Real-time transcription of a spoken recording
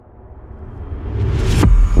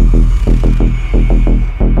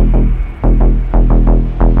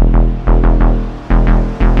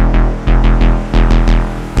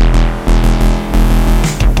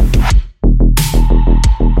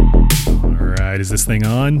right, is this thing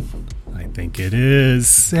on? I think it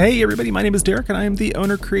is. Hey everybody, my name is Derek and I am the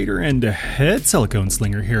owner, creator, and head silicone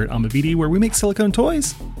slinger here at Amabidi, where we make silicone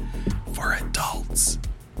toys for adults.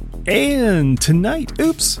 And tonight,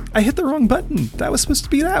 oops, I hit the wrong button. That was supposed to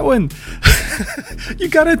be that one. You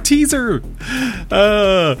got a teaser.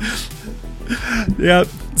 Yeah,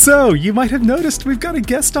 so you might have noticed we've got a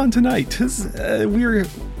guest on tonight.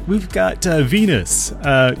 We've got Venus.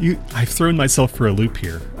 I've thrown myself for a loop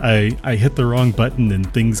here. I hit the wrong button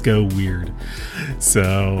and things go weird.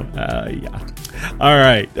 So, yeah. All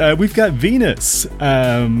right. We've got Venus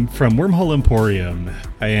from Wormhole Emporium.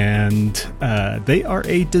 And they are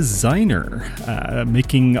a designer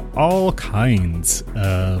making all kinds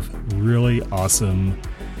of really awesome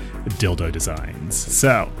dildo designs.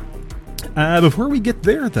 So, before we get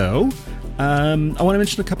there, though, I want to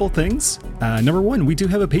mention a couple of things. Number one, we do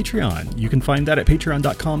have a Patreon. You can find that at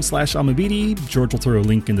patreon.com/Amabidi. George will throw a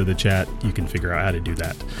link into the chat. You can figure out how to do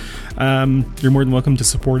that. You're more than welcome to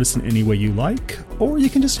support us in any way you like, or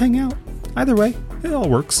you can just hang out. Either way, it all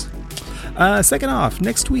works. Second off,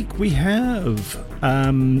 next week we have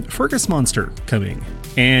Fergus Monster coming.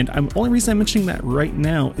 And the only reason I'm mentioning that right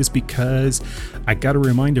now is because I got to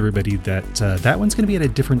remind everybody that that one's going to be at a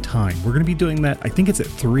different time. We're going to be doing that, I think it's at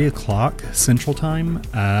 3 o'clock Central Time.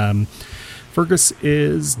 Fergus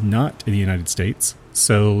is not in the United States,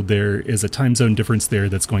 so there is a time zone difference there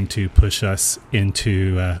that's going to push us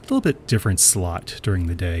into a little bit different slot during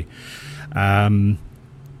the day.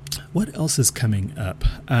 What else is coming up?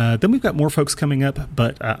 Then we've got more folks coming up,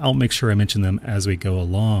 but I'll make sure I mention them as we go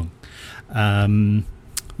along.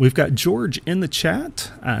 We've got George in the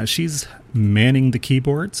chat. She's manning the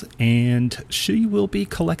keyboards, and she will be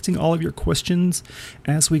collecting all of your questions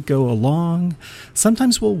as we go along.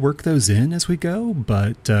 Sometimes we'll work those in as we go,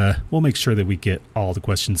 but we'll make sure that we get all the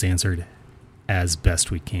questions answered as best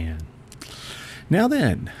we can. Now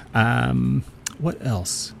then, what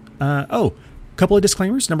else? Couple of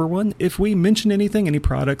disclaimers. Number one, if we mention anything, any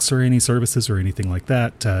products or any services or anything like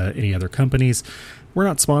that, any other companies, we're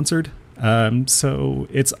not sponsored. So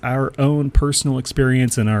it's our own personal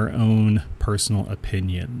experience and our own personal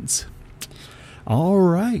opinions. All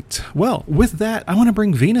right. Well, with that, I want to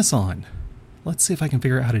bring Venus on. Let's see if I can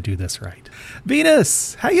figure out how to do this right.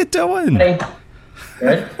 Venus, how you doing? Hey.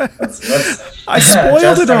 Good. I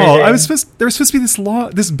spoiled it all. There was supposed to be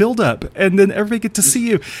this build up, and then everybody get to see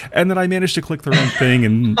you, and then I managed to click the wrong thing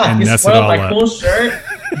and mess it all my up. Cool shirt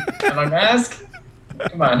and my mask.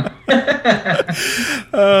 Come on.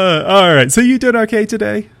 All right. So you doing okay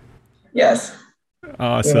today? Yes.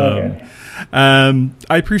 Awesome. Okay.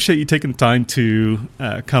 I appreciate you taking the time to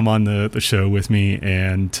come on the show with me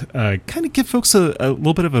and kind of give folks a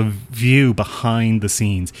little bit of a view behind the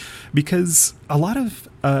scenes, because a lot of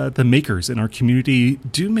the makers in our community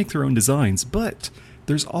do make their own designs, but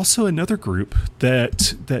there's also another group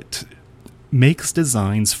that makes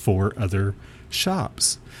designs for other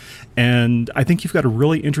shops. And I think you've got a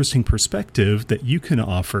really interesting perspective that you can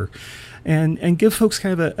offer and give folks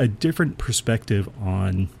kind of a different perspective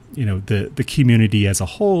on, you know, the community as a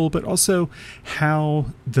whole, but also how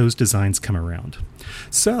those designs come around.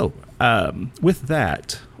 So with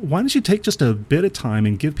that, why don't you take just a bit of time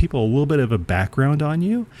and give people a little bit of a background on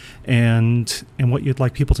you and what you'd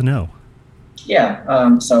like people to know?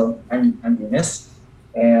 Yeah. So I'm Venus,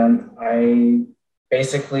 and I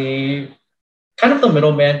basically kind of the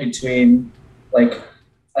middleman between like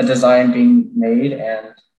a design being made and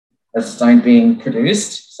a design being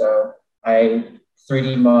produced. So I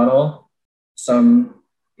 3D model some,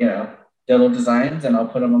 dildo designs, and I'll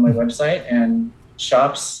put them on my website. And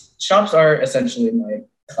shops are essentially my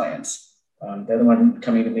clients. They're the one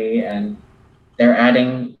coming to me, and they're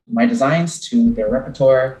adding my designs to their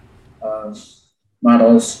repertoire of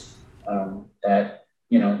models that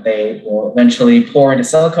they will eventually pour into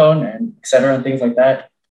silicone and et cetera and things like that.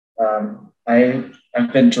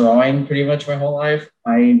 I've been drawing pretty much my whole life.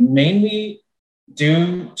 I mainly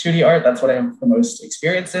do 2D art. That's what I have the most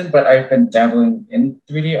experience in, but I've been dabbling in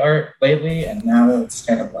 3D art lately, and now it's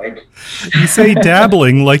kind of like... You say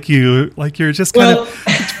dabbling like you're just kind of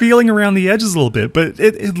feeling around the edges a little bit, but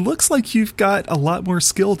it looks like you've got a lot more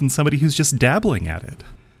skill than somebody who's just dabbling at it.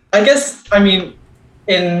 I guess,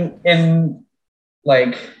 in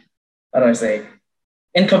like, how do I say,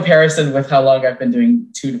 in comparison with how long I've been doing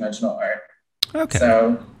two-dimensional art. Okay.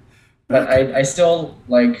 So, but okay. I still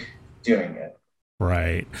like doing it.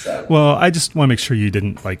 Right. So. Well, I just want to make sure you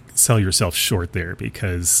didn't sell yourself short there,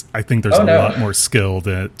 because I think there's a lot more skill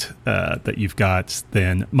that you've got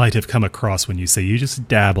than might have come across when you say you just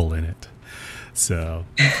dabble in it. So,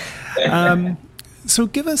 So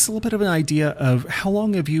give us a little bit of an idea of how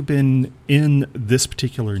long have you been in this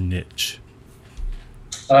particular niche?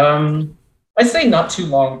 I'd say not too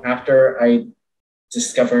long after I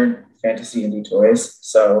discovered fantasy indie toys.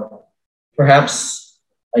 So perhaps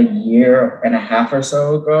a year and a half or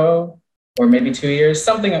so ago, or maybe 2 years,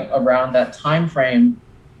 something around that time frame.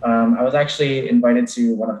 I was actually invited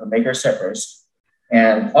to one of the maker servers,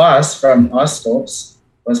 and Oz from Oz Sculpts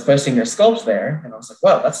was posting their sculpts there, and I was like,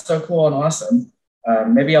 "Wow, that's so cool and awesome!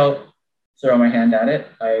 Maybe I'll throw my hand at it."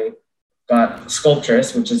 I got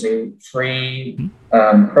Sculptress, which is a free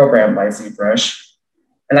program by ZBrush,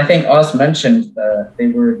 and I think Oz mentioned that they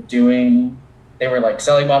were like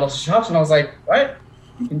selling models to shops, and I was like, "What?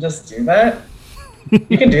 You can just do that?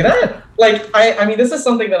 You can do that?" Like, I mean, this is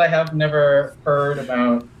something that I have never heard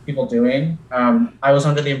about people doing. I was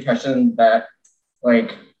under the impression that,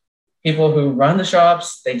 like, people who run the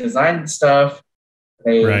shops, they design stuff,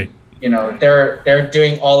 they, Right. they're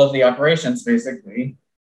doing all of the operations basically.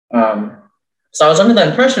 So I was under that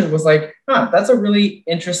impression, was like, that's a really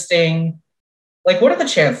interesting, like, what are the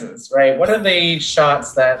chances, right? What are the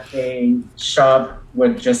shots that a shop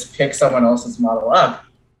would just pick someone else's model up?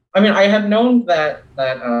 I mean, I had known that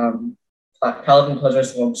Paladin Pleasure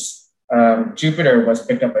Sculpts Jupiter was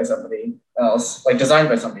picked up by somebody else, like designed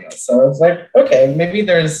by somebody else. So I was like, okay, maybe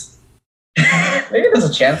there's maybe there's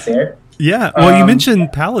a chance here. Yeah. Well, you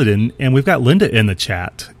mentioned Paladin, and we've got Linda in the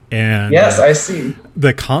chat. And yes, I see.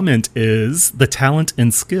 The comment is the talent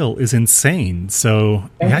and skill is insane. So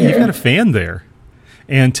Thank you've you. got a fan there.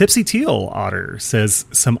 And Tipsy Teal Otter says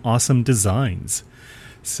some awesome designs.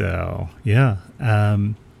 So yeah.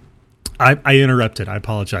 I interrupted. I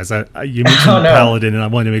apologize. You mentioned Oh, no. Paladin, and I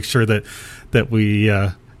wanted to make sure that we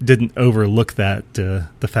didn't overlook that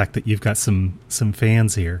the fact that you've got some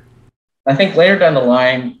fans here. I think later down the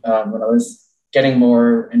line, when I was getting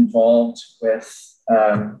more involved with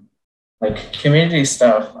like community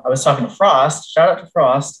stuff, I was talking to Frost. Shout out to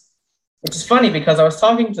Frost, which is funny because I was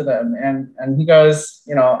talking to them, and he goes,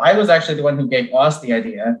 I was actually the one who gave Oz the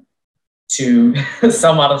idea to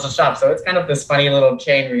sell models to shop. So it's kind of this funny little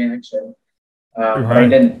chain reaction. But I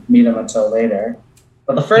didn't meet him until later.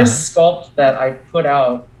 But the first sculpt that I put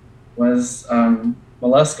out was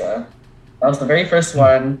Mollusca. That was the very first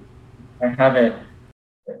one. I have it.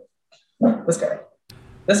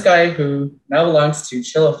 This guy who now belongs to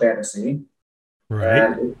Chilla Fantasy. Right.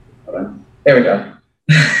 And, hold on. There we go.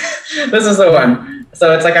 This is the one.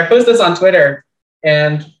 So it's like I posted this on Twitter,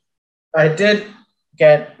 and I did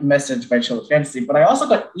get a message by Chilla Fantasy, but I also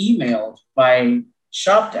got emailed by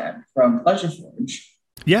ShopDad from Pleasure Forge.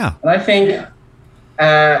 Yeah. And I think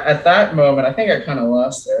at that moment, I think I kind of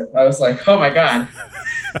lost it. I was like, oh my God.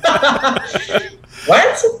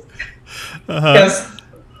 What? Because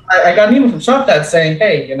I got an email from ShopDad saying,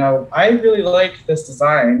 hey, I really like this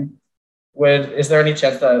design. Is there any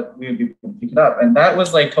chance that we would be able to pick it up? And that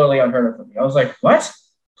was like totally unheard of for me. I was like, what?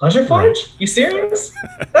 Pleasure Forge? Right. You serious?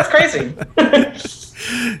 That's crazy.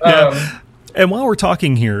 Yeah. And while we're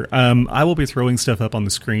talking here, I will be throwing stuff up on the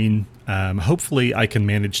screen. Hopefully I can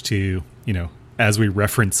manage to, as we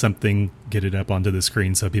reference something, get it up onto the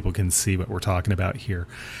screen so people can see what we're talking about here.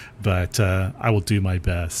 But I will do my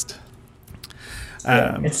best.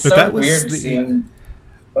 It's but so that was weird seeing...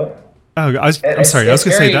 I'm sorry. I was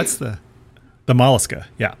going to say that's the Mollusca.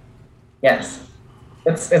 Yeah. Yes.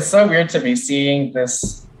 It's so weird to me seeing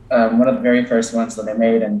this, one of the very first ones that I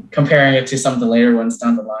made, and comparing it to some of the later ones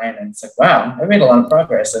down the line. And it's like, wow, I made a lot of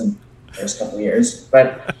progress in the first couple of years.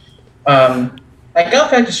 But I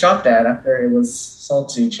got back to ShopDad after it was sold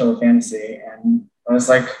to Chilla Fantasy. And I was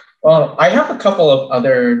like, well, I have a couple of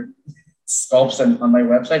other sculpts on my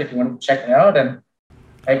website if you want to check it out. And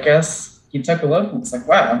I guess he took a look and was like,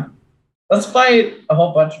 wow, let's buy a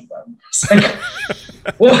whole bunch of them. It's like,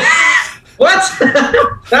 what?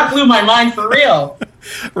 That blew my mind for real.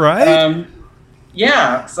 Right?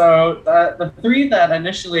 Yeah, so the three that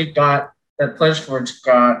initially got, that Pleasure Forge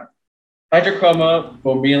got, Hydrochroma,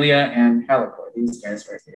 Bomelia, and Halicore, these guys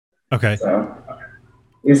right here. Okay. So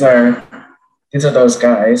these are those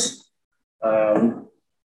guys. And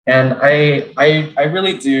I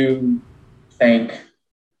really do think,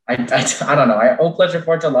 I don't know, I owe Pleasure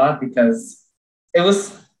Forge a lot because it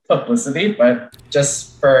was publicity, but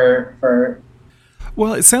just for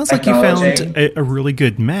well, it sounds like you found a really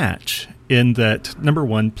good match in that, number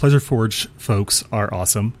one, Pleasure Forge folks are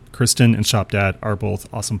awesome. Kristen and ShopDad are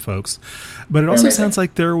both awesome folks. But it also sounds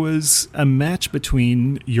like there was a match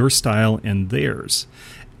between your style and theirs.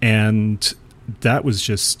 And that was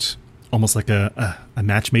just almost like a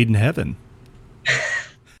match made in heaven.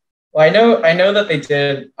 Well, I know that they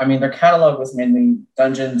did. I mean, their catalog was mainly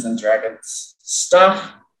Dungeons and Dragons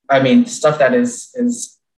stuff. I mean, stuff that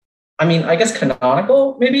is I mean, I guess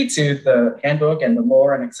canonical maybe to the handbook and the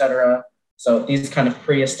lore and etc. So these kind of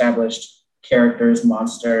pre-established characters,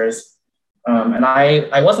 monsters, and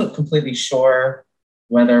I wasn't completely sure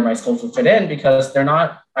whether my sculpts would fit in because they're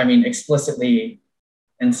not, I mean, explicitly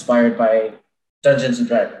inspired by Dungeons and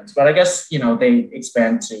Dragons, but I guess they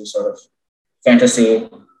expand to sort of fantasy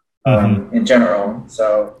in general.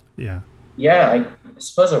 So yeah, I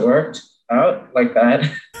suppose it worked out like that.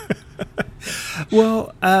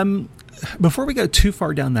 Well, before we go too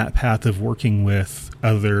far down that path of working with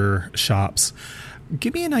other shops,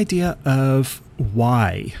 give me an idea of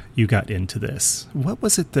why you got into this. What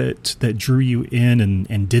was it that drew you in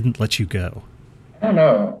and didn't let you go? I don't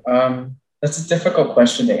know. That's a difficult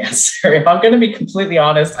question to answer. If I'm going to be completely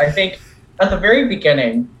honest, I think at the very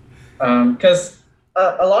beginning, because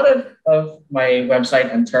a lot of my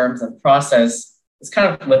website and terms and process is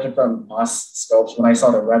kind of lifted from Moss Sculpts. When I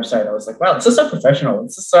saw their website, I was like, wow, this is so professional.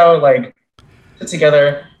 This is so like put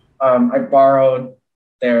together. I borrowed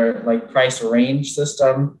their like price range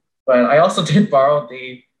system, but I also did borrow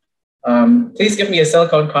the please give me a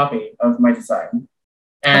silicone copy of my design.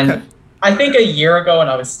 And okay. I think a year ago when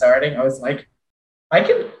I was starting, I was like, I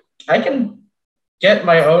can get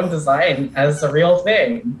my own design as a real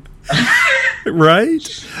thing. Right?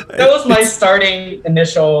 That was my starting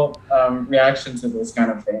initial reaction to this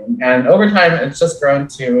kind of thing. And over time, it's just grown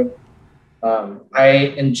to,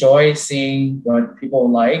 I enjoy seeing what people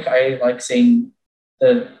like. I like seeing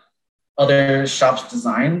the other shops'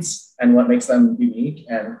 designs and what makes them unique.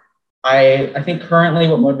 And I think currently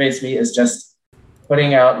what motivates me is just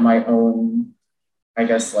putting out my own, I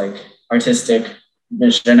guess, like artistic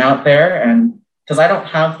vision out there. And because I don't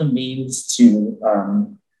have the means to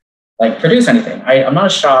like produce anything. I'm not a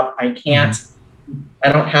shop. I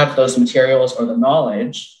don't have those materials or the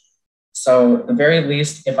knowledge. So at the very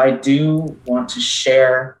least, if I do want to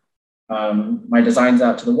share my designs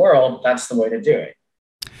out to the world, that's the way to do it.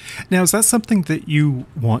 Now, is that something that you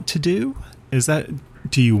want to do?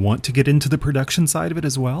 Do you want to get into the production side of it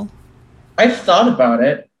as well? I've thought about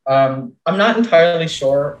it. I'm not entirely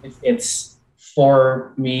sure if it's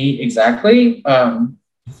for me exactly.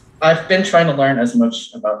 I've been trying to learn as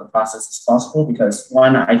much about the process as possible because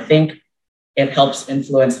one, I think it helps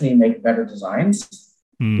influence me make better designs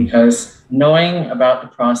because knowing about the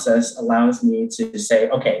process allows me to say,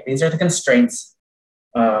 okay, these are the constraints.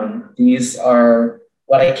 These are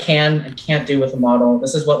what I can and can't do with a model.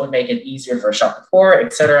 This is what would make it easier for a shop before,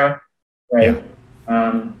 etc. Right?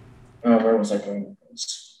 Yeah. Where was I going with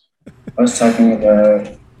this? I was talking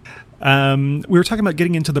about... we were talking about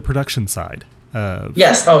getting into the production side.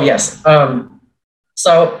 Yes. Oh, yes.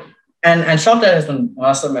 So, and ShopDead has been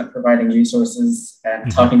awesome at providing resources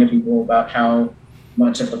and talking to people about how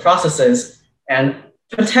much of the process is. And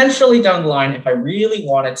potentially down the line, if I really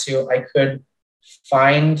wanted to, I could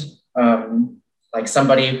find like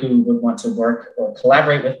somebody who would want to work or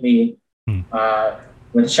collaborate with me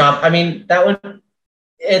with Shop. I mean,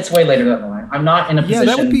 it's way later down the line. I'm not in a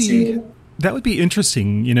position that would be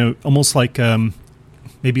interesting, almost like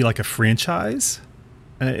maybe like a franchise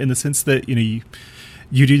in the sense that, you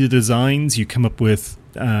do the designs, you come up with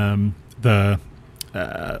the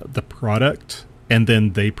product, and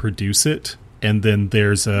then they produce it. And then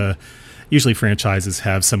there's usually franchises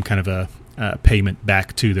have some kind of a payment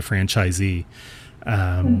back to the franchisee.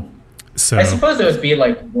 So I suppose it would be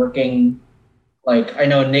like working, like I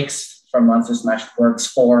know Nyx from Monster Smash works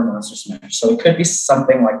for Monster Smash. So it could be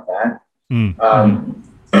something like that.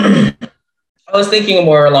 I was thinking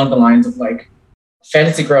more along the lines of like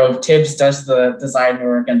Fantasy Grove, Tibbs does the design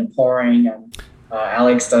work and the pouring, and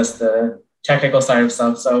Alex does the technical side of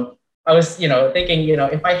stuff. So I was, thinking,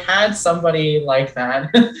 if I had somebody like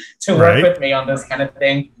that to work with me on this kind of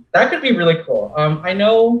thing, that could be really cool. I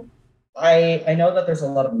know that there's a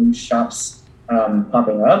lot of new shops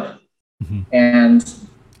popping up, and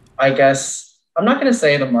I guess I'm not going to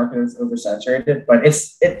say the market is oversaturated, but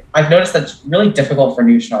I've noticed that it's really difficult for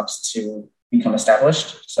new shops to become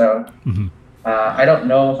established. So I don't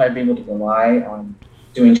know if I'd be able to rely on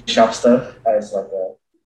doing shop stuff as like a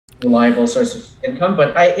reliable source of income.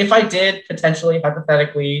 But if I did potentially,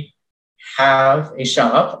 hypothetically, have a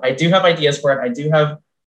shop, I do have ideas for it. I do have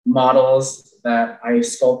models that I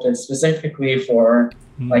sculpted specifically for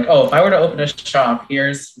like, if I were to open a shop,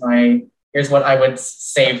 here's what I would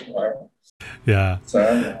save for. Yeah.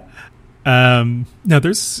 So now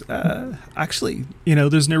there's actually,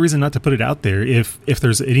 there's no reason not to put it out there. If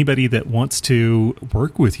there's anybody that wants to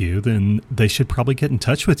work with you, then they should probably get in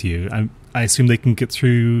touch with you. I assume they can get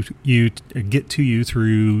to you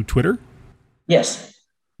through Twitter. Yes.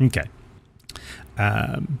 Okay.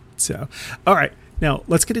 So, all right. Now,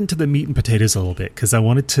 let's get into the meat and potatoes a little bit because I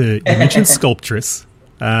wanted to. You mentioned Sculptress,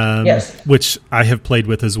 Yes. which I have played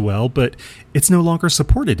with as well, but it's no longer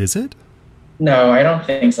supported, is it? No, I don't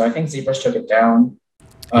think so. I think ZBrush took it down.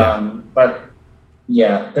 Yeah. But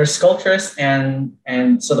yeah, there's Sculptress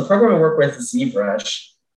and so the program I work with is ZBrush.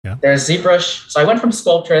 Yeah. There's ZBrush. So I went from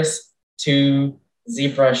Sculptress to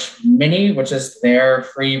ZBrush Mini, which is their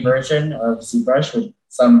free version of ZBrush with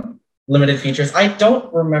some limited features. I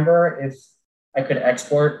don't remember if I could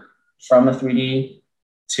export from a 3D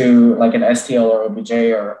to like an STL or OBJ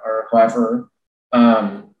or however.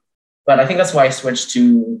 But I think that's why I switched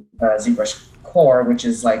to ZBrush Core, which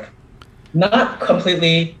is like not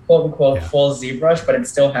completely quote unquote full ZBrush, but it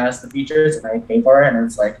still has the features and I pay for it. And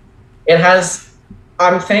it's like, it has,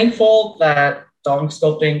 I'm thankful that dog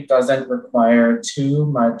sculpting doesn't require too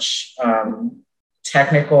much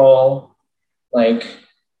technical, like,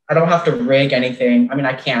 I don't have to rig anything. I mean,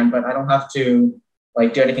 I can, but I don't have to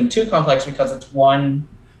like do anything too complex because it's one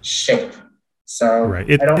shape. So right.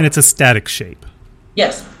 And it's a static shape.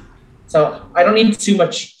 Yes. So I don't need too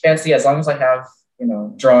much fancy as long as I have,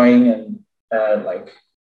 drawing and like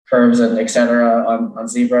curves and etc. on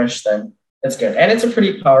ZBrush, then it's good. And it's a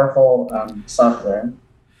pretty powerful software.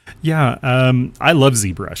 Yeah, I love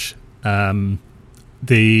ZBrush.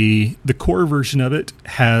 The core version of it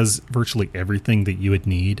has virtually everything that you would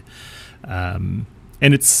need. And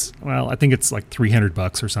I think it's like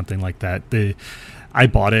 $300 or something like that. I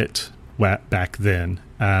bought it back then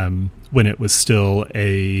when it was still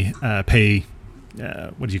a pay,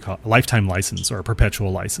 what do you call it, a lifetime license or a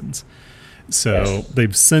perpetual license. So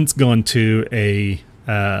they've since gone to a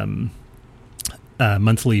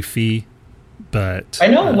monthly fee. But I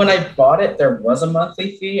know when I bought it, there was a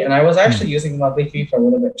monthly fee, and I was actually using the monthly fee for a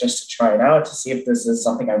little bit just to try it out to see if this is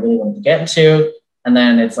something I really wanted to get into. And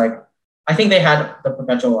then it's like, I think they had the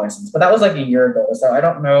perpetual license, but that was like a year ago. So I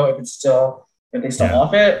don't know if they still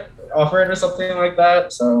offer it or something like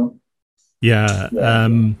that. So yeah.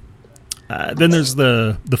 Then there's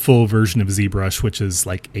the full version of ZBrush, which is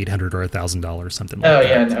like $800 or $1,000, something like that. Oh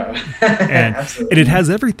yeah, no, and it has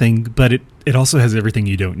everything, but it also has everything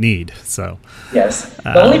you don't need. So yes,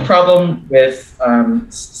 the only problem with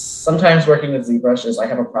sometimes working with ZBrush is I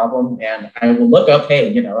have a problem, and I will look up,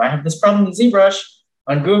 hey, I have this problem with ZBrush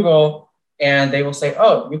on Google, and they will say,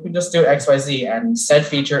 oh, you can just do XYZ, and said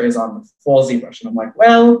feature is on the full ZBrush, and I'm like,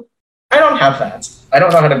 well, I don't have that. I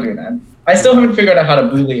don't know how to do that. I still haven't figured out how to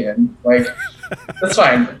Boolean. Like, that's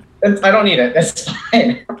fine. I don't need it. It's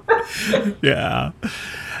fine. Yeah.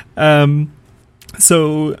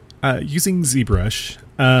 So, using ZBrush,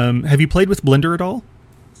 have you played with Blender at all?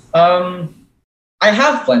 I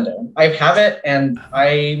have Blender. I have it, and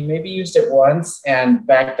I maybe used it once and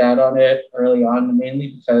backed out on it early on, mainly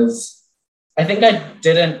because I think I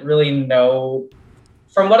didn't really know.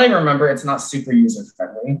 From what I remember, it's not super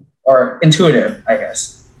user-friendly or intuitive, I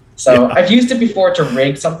guess. So I've used it before to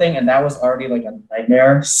rig something, and that was already like a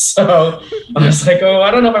nightmare. So I was like, oh,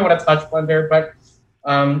 I don't know if I want to touch Blender, but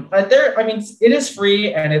it is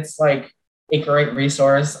free and it's like a great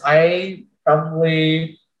resource. I'll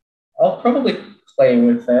probably play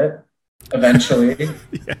with it eventually,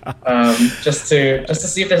 just to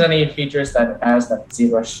see if there's any features that it has that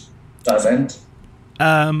ZBrush doesn't.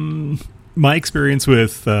 My experience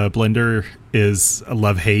with Blender is a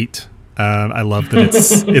love-hate. I love that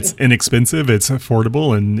it's inexpensive, it's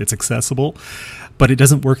affordable, and it's accessible, but it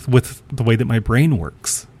doesn't work with the way that my brain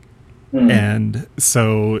works. And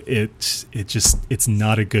so it's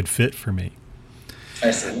not a good fit for me.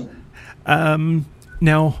 I see.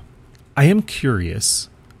 Now, I am curious,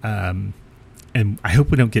 and I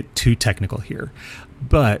hope we don't get too technical here,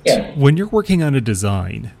 but when you're working on a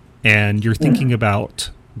design and you're thinking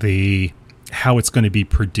about how it's going to be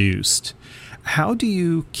produced, how do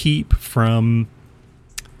you keep from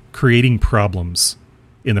creating problems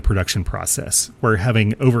in the production process where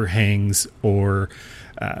having overhangs or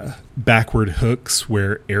backward hooks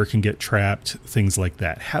where air can get trapped, things like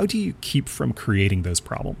that? How do you keep from creating those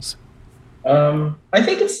problems? I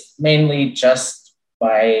think it's mainly just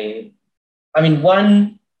one,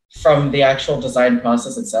 from the actual design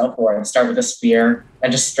process itself, where I start with a sphere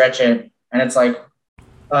and just stretch it. And it's like,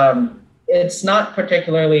 it's not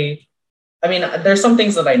particularly, there's some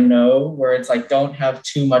things that I know where it's like, don't have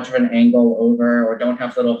too much of an angle over, or don't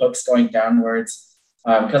have little hooks going downwards.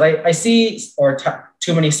 Because I see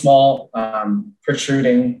too many small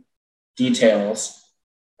protruding details.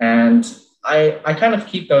 And I kind of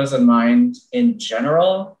keep those in mind in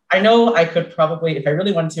general. I know I could probably, if I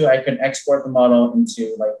really wanted to, I could export the model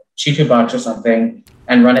into like Chitubox or something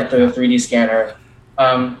and run it through a 3D scanner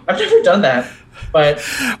I've never done that, but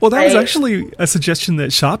Well, that was actually a suggestion that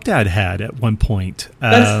ShopDad had at one point.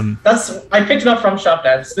 That's I picked it up from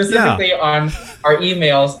ShopDad specifically Yeah. on our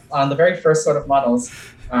emails on the very first sort of models.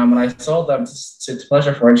 When I sold them to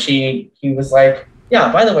Pleasure for it, he was like,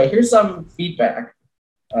 "Yeah, by the way, here's some feedback."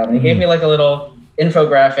 And he gave me like a little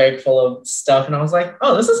infographic full of stuff, and I was like,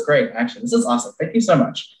 "Oh, this is great! Actually, this is awesome. Thank you so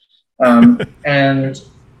much." And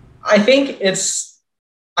I think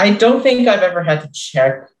I don't think I've ever had to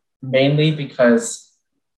check, mainly because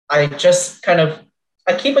I just kind of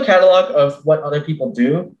I keep a catalog of what other people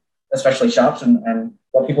do, especially shops, and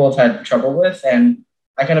what people have had trouble with. And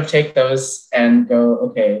I kind of take those and go,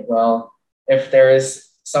 okay, well, if there is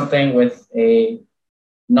something with a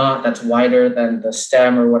knot that's wider than the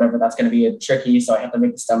stem or whatever, that's going to be tricky. So I have to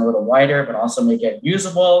make the stem a little wider, but also make it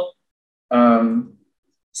usable. Um,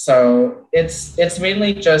 so it's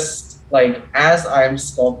mainly just like as I'm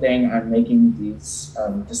sculpting, I'm making these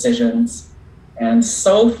decisions. And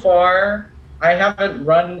so far, I haven't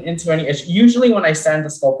run into any issue. Usually, when I send a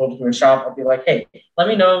sculpture to a shop, I'll be like, "Hey, let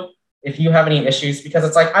me know if you have any issues," because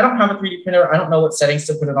it's like I don't have a 3D printer. I don't know what settings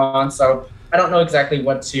to put it on, so I don't know exactly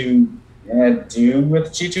what to do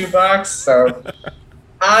with G2 Box. So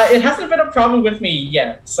it hasn't been a problem with me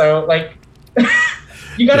yet. So like,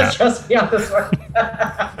 you gotta trust me on this one.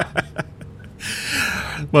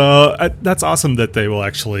 Well, that's awesome that they will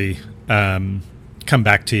actually come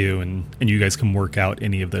back to you and you guys can work out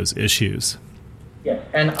any of those issues. Yeah,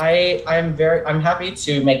 and I'm happy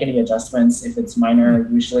to make any adjustments if it's minor.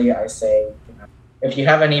 Usually I say, if you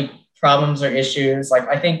have any problems or issues, like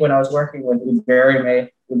I think when I was working with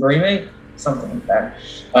Uberime, something like that.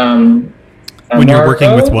 When you're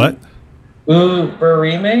working with what?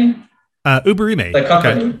 Uberime? Uberime. The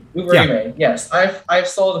company. Okay. Uberime, yeah. Yes. I've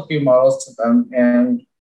sold a few models to them, and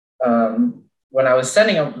when I was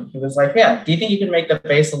sending them, he was like, "Yeah, do you think you can make the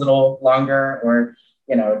base a little longer, or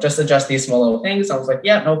just adjust these small little things?" I was like,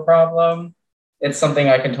 "Yeah, no problem. It's something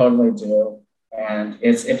I can totally do." And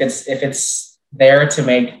if it's there to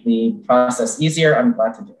make the process easier, I'm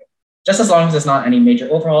glad to do it. Just as long as it's not any major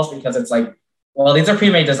overhauls, because it's like, well, these are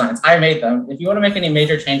pre-made designs. I made them. If you want to make any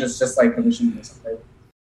major changes, just like commission me something.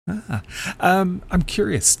 I'm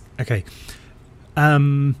curious. Okay.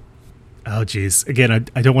 Oh, geez. Again,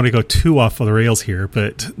 I don't want to go too off of the rails here,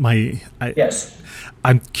 but yes,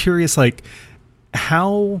 I'm curious. Like,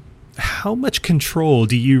 how much control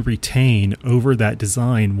do you retain over that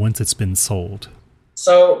design once it's been sold?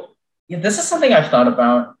 So this is something I've thought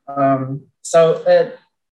about.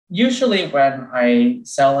 Usually when I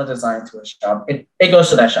sell a design to a shop, it goes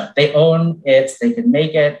to that shop. They own it. They can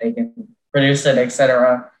make it. They can produce it,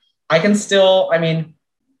 etc. I can still. I mean,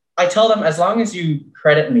 I tell them, as long as you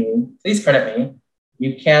credit me, please credit me.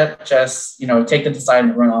 You can't just take the design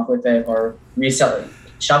and run off with it or resell it.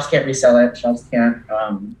 Shops can't resell it. Shops can't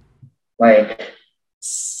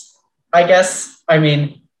I guess, I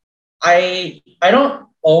mean, I don't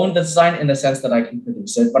own the design in the sense that I can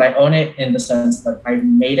produce it, but I own it in the sense that I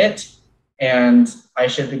made it and I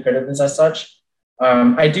should be credited as such.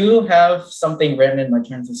 I do have something written in my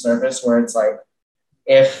terms of service where it's like,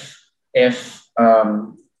 if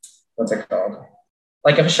what's it called?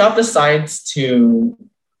 Like if a shop decides to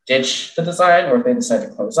ditch the design or if they decide to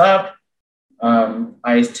close up,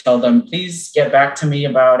 I tell them, please get back to me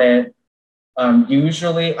about it.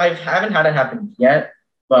 Usually, I haven't had it happen yet,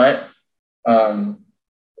 but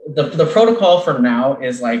the protocol for now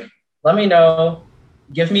is like, let me know,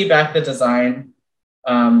 give me back the design.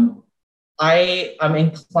 I am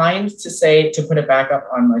inclined to put it back up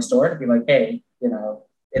on my store to be like, hey,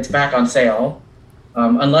 it's back on sale.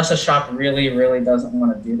 Unless a shop really, really doesn't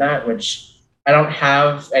want to do that, which I don't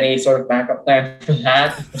have any sort of backup plan for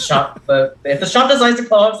that. If the shop decides to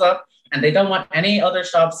close up and they don't want any other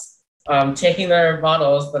shops taking their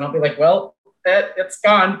models, then I'll be like, well, it's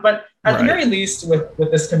gone. But at the very least, with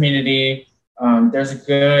this community, there's a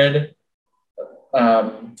good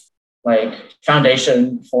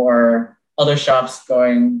foundation for other shops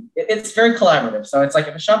going. It's very collaborative. So it's like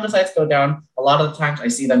if a shop decides to go down, a lot of the times I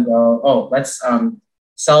see them go, oh, let's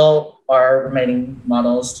sell our remaining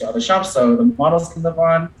models to other shops so the models can live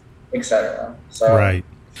on, etc. So right.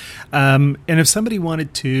 And if somebody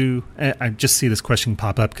wanted to, I just see this question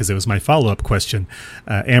pop up because it was my follow-up question.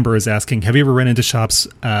 Amber is asking, have you ever run into shops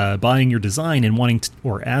buying your design and wanting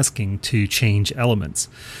or asking to change elements?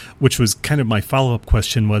 Which was kind of my follow-up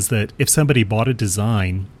question, was that if somebody bought a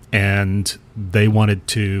design and they wanted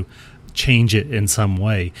to change it in some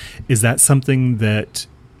way, is that something that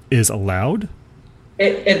is allowed?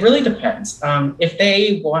 It really depends. If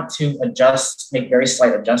they want to make very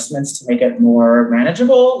slight adjustments to make it more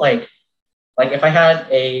manageable, like Like if I had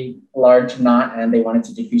a large knot and they wanted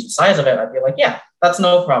to decrease the size of it, I'd be like, yeah, that's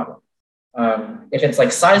no problem. If it's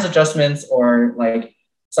like size adjustments or like,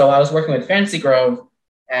 so I was working with Fancy Grove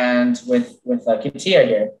and with Katia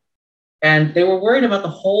here, and they were worried about the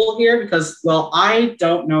hole here because, well, I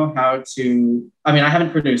don't know how to, I mean, I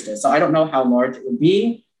haven't produced it, so I don't know how large it would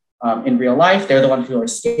be in real life. They're the ones who are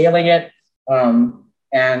scaling it.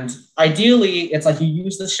 And ideally, it's like you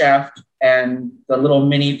use the shaft and the little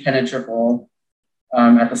mini penetrable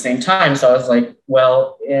at the same time. So I was like,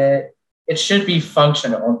 well, it should be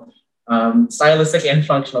functional, stylistic and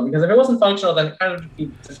functional, because if it wasn't functional, then it kind of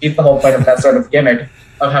defeats the whole point of that sort of gimmick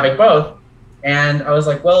of having both. And I was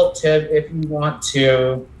like, well, Tib, if you want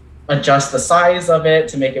to adjust the size of it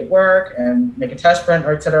to make it work and make a test print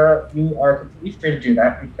or et cetera, you are completely free to do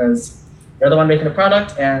that because you're the one making the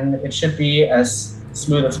product and it should be as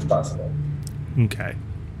smooth as possible. Okay.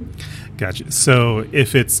 Gotcha. So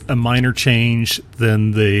if it's a minor change,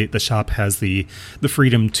 then the shop has the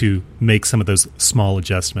freedom to make some of those small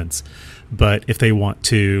adjustments. But if they want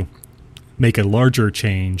to make a larger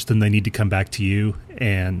change, then they need to come back to you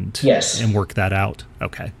and work that out.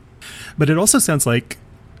 Okay. But it also sounds like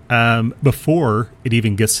before it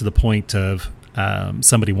even gets to the point of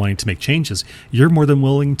somebody wanting to make changes, you're more than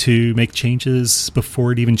willing to make changes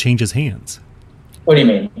before it even changes hands. What do you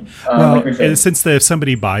mean? Well, since if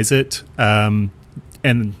somebody buys it and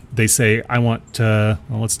they say, I want to,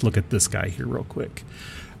 well, let's look at this guy here real quick.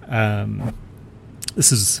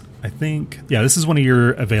 This is, I think, this is one of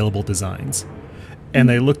your available designs. And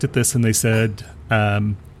they looked at this and they said,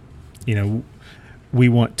 we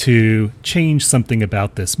want to change something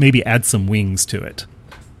about this, maybe add some wings to it.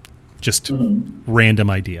 Just random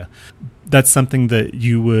idea. That's something that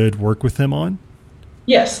you would work with them on?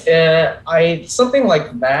 Yes, something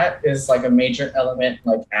like that is like a major element,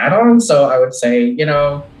 like add-on. So I would say,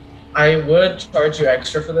 I would charge you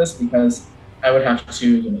extra for this because I would have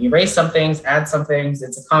to erase some things, add some things.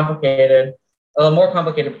 It's a more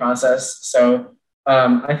complicated process. So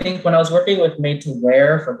I think when I was working with Made to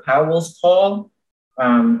Wear for Powell's Call,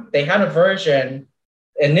 they had a version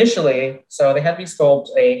initially. So they had me sculpt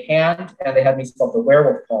a hand and they had me sculpt a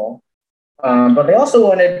werewolf paw. But they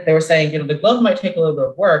also they were saying, the glove might take a little bit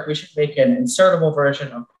of work. We should make an insertable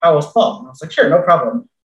version of Powell's paw. And I was like, sure, no problem.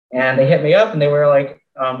 And they hit me up and they were like,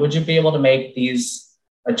 would you be able to make these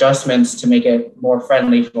adjustments to make it more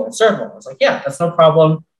friendly for insertable? I was like, yeah, that's no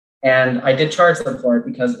problem. And I did charge them for it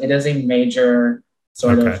because it is a major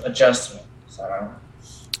sort of adjustment. So,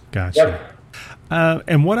 gotcha. Yep.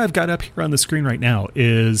 And what I've got up here on the screen right now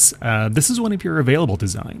is this is one of your available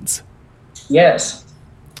designs. Yes.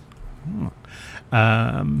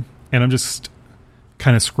 And I'm just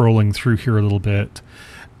kind of scrolling through here a little bit,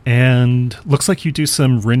 and looks like you do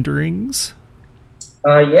some renderings.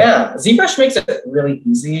 ZBrush makes it really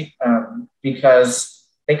easy because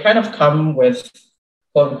they kind of come with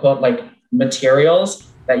quote unquote like materials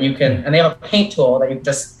that you can, and they have a paint tool that you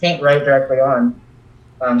just paint right directly on.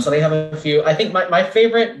 So they have a few. I think my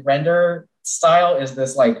favorite render style is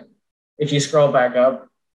this, like, if you scroll back up,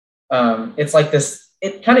 it's like this.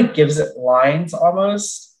 It kind of gives it lines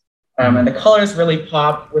almost. And the colors really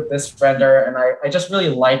pop with this render. And I just really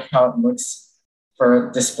like how it looks for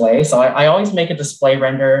display. So I always make a display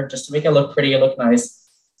render just to make it look pretty, look nice.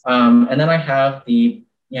 And then I have the,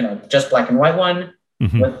 just black and white one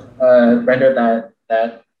with a render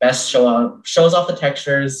that best shows off the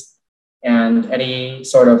textures and any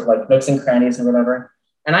sort of like nooks and crannies and whatever.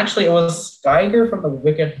 And actually it was Geiger from the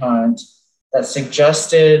Wicked Hunt that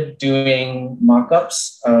suggested doing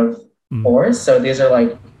mock-ups of pores. So these are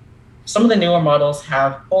like, some of the newer models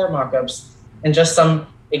have pore mock-ups and just some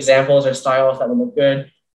examples or styles that would look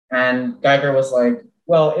good. And Geiger was like,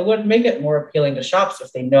 well, it would make it more appealing to shops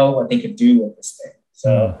if they know what they could do with this thing.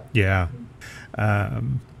 So yeah. Now,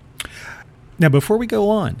 before we go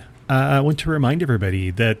on, I want to remind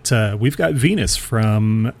everybody that we've got Venus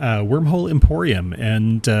from Wormhole Emporium,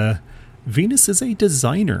 and Venus is a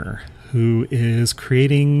designer who is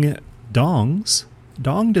creating dong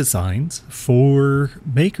designs for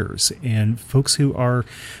makers and folks who are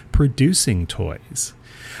producing toys.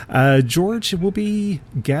 George will be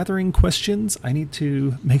gathering questions. I need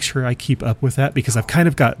to make sure I keep up with that because I've kind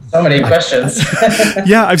of got so many questions.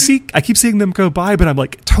 Yeah, I keep seeing them go by, but I'm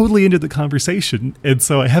like totally into the conversation, and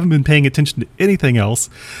so I haven't been paying attention to anything else.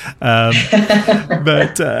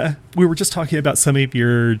 But we were just talking about some of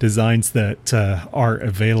your designs that are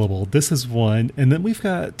available. This is one, and then we've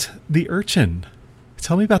got the urchin.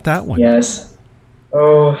 Tell me about that one. Yes.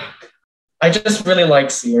 Oh, I just really like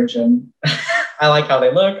sea urchin. I like how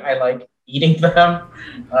they look. I like eating them.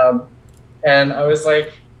 And I was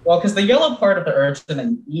like, well, because the yellow part of the urchin that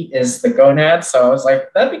you eat is the gonad. So I was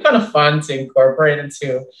like, that'd be kind of fun to incorporate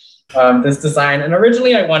into this design. And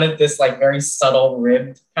originally I wanted this like very subtle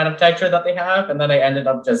ribbed kind of texture that they have. And then I ended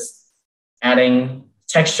up just adding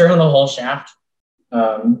texture on the whole shaft.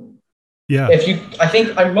 Um, Yeah. I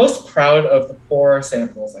think I'm most proud of the core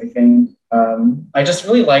samples. I think I just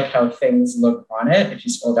really like how things look on it. If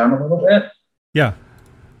you scroll down a little bit, Yeah.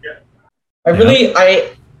 I Yeah. really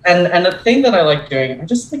I and the thing that I like doing, I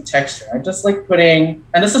just like texture. I just like putting,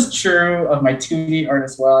 and this is true of my 2D art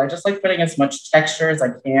as well. I just like putting as much texture as I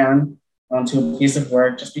can onto a piece of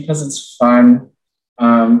work, just because it's fun,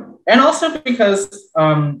 and also because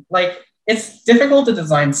like it's difficult to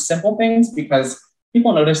design simple things because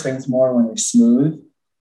people notice things more when they're smooth.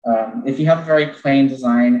 If you have a very plain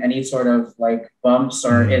design, any sort of like bumps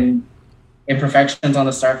or imperfections on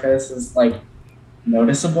the surface is like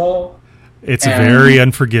noticeable. It's And very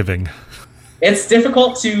unforgiving. it's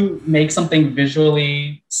difficult to make something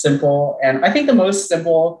visually simple. And I think the most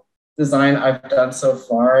simple design I've done so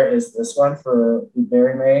far is this one for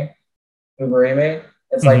Uberime. Uberime.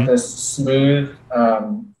 It's like Hmm. this smooth,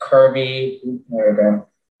 curvy, there we go,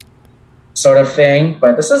 sort of thing.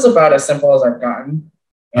 But this is about as simple as I've gotten.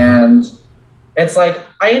 Uh-huh. And it's like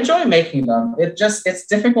I enjoy making them. It's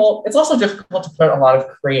difficult. It's also difficult to put a lot of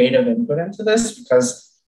creative input into this because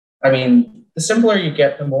I mean, the simpler you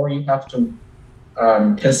get, the more you have to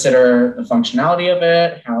consider the functionality of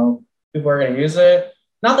it, how people are going to use it.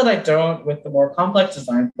 Not that I don't with the more complex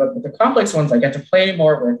design, but with the complex ones, I get to play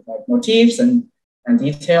more with like motifs and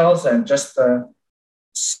details and just the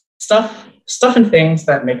stuff and things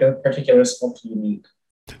that make a particular sculpt unique.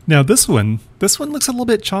 Now this one looks a little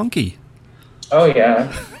bit chonky. Oh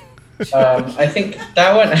yeah. I think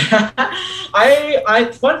that one.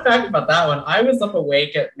 Fun fact about that one. I was up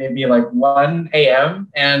awake at maybe like 1 a.m.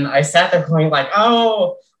 and I sat there going like,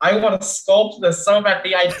 "Oh, I want to sculpt this so bad."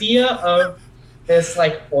 The idea of this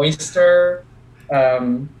like oyster,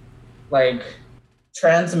 um, like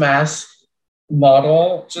transmask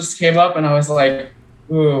model just came up, and I was like,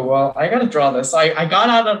 "Ooh, well, I gotta draw this." So I got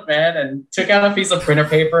out of bed and took out a piece of printer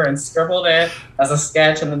paper and scribbled it as a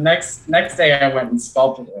sketch. And the next day, I went and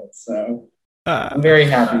sculpted it. So Uh, I'm very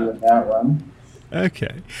happy with that one.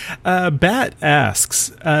 okay. Bat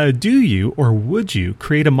asks, do you or would you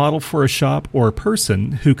create a model for a shop or a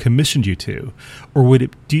person who commissioned you to, or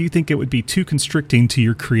do you think it would be too constricting to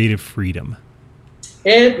your creative freedom?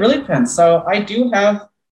 It really depends. So I do have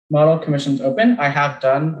model commissions open. I have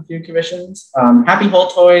done a few commissions. Happy Hole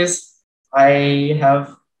Toys, I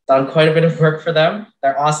have done quite a bit of work for them.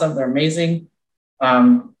 They're awesome. They're amazing.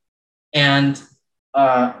 Um, and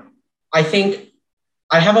uh, I think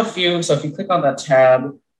I have a few. So if you click on that tab,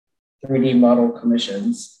 3D model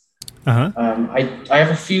commissions, Uh huh. I have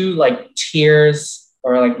a few like tiers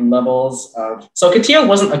or like levels of. So Katia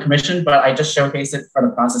wasn't a commission, but I just showcased it for the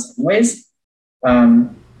process anyways.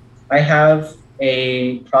 Um, I have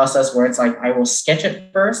a process where it's like I will sketch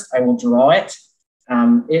it first, I will draw it.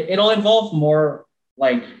 It'll involve more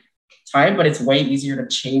like time, but it's way easier to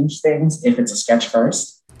change things if it's a sketch first.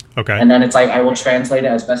 Okay. And then it's like I will translate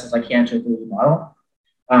it as best as I can to a 3D model.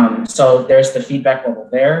 So there's the feedback level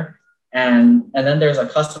there. And then there's a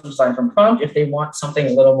custom design from prompt if they want something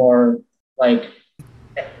a little more like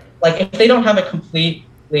if they don't have a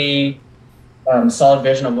completely solid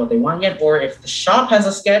vision of what they want yet, or if the shop has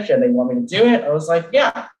a sketch and they want me to do it, I was like,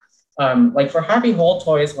 yeah. Like for Happy Hole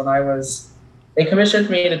Toys, they commissioned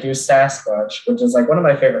me to do Sasquatch, which is like one of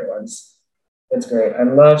my favorite ones. It's great. I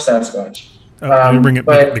love Sasquatch. Let me make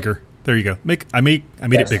it bigger. There you go. I made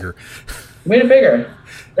it bigger. Made it bigger.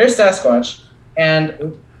 There's Sasquatch,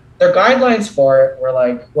 and their guidelines for it were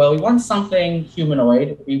like, well, we want something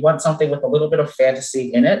humanoid. We want something with a little bit of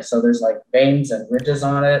fantasy in it. So there's like veins and ridges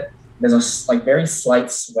on it. There's a like very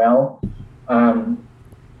slight swell.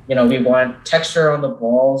 We want texture on the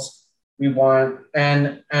balls. We want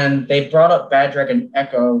and they brought up Bad Dragon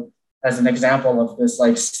Echo as an example of this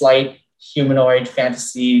like slight humanoid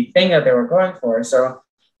fantasy thing that they were going for. So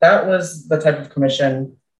that was the type of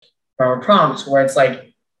commission from a prompt where it's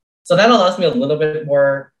like, so that allows me a little bit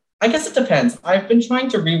more. I guess it depends. I've been trying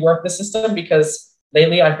to rework the system because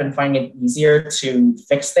lately I've been finding it easier to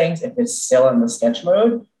fix things if it's still in the sketch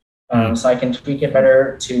mode. So I can tweak it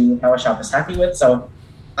better to how a shop is happy with. So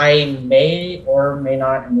I may or may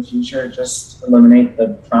not in the future just eliminate the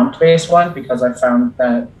prompt-based one because I found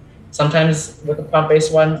that sometimes with the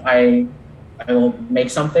prompt-based one, I will make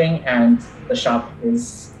something and the shop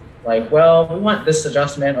is like, well, we want this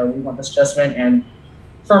adjustment or we want this adjustment. And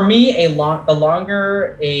for me, the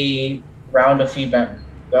longer a round of feedback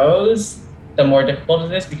goes, the more difficult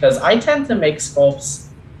it is because I tend to make sculpts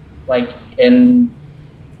like in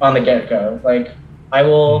on the get-go. Like I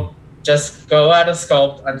will just go at a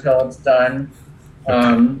sculpt until it's done,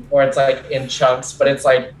 or it's like in chunks, but it's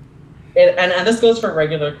like and this goes for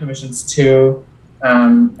regular commissions too.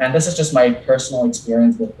 And this is just my personal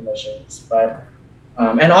experience with commissions, but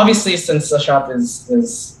and obviously since the shop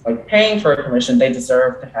is like paying for a commission, they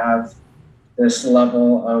deserve to have this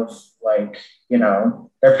level of like, you know,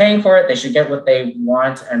 they're paying for it, they should get what they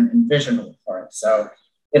want and envision for it. So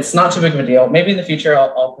it's not too big of a deal. Maybe in the future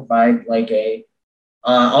I'll provide like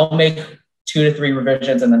I'll make 2 to 3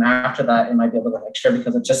 revisions, and then after that it might be a little extra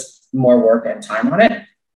because it's just more work and time on it.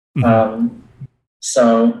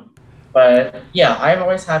 But yeah, I'm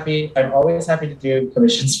always happy to do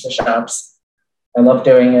commissions for shops. I love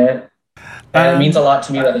doing it. And it means a lot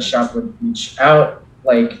to me that a shop would reach out.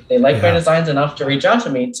 Like they like my designs enough to reach out to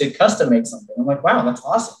me to custom make something. I'm like, wow, that's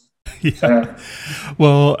awesome. Yeah.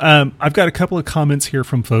 Well, I've got a couple of comments here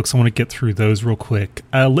from folks. I want to get through those real quick.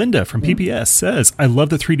 Linda from PPS says, I love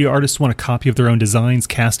that 3D artists want a copy of their own designs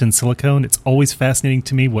cast in silicone. It's always fascinating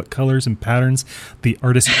to me what colors and patterns the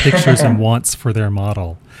artist pictures and wants for their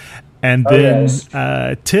model. And then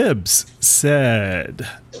Tibbs said,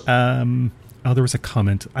 there was a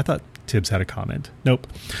comment. I thought Tibbs had a comment. Nope.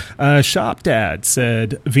 Shop Dad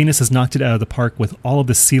said, Venus has knocked it out of the park with all of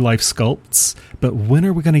the sea life sculpts, but when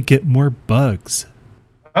are we going to get more bugs?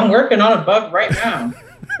 I'm working on a bug right now.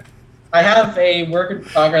 I have a work in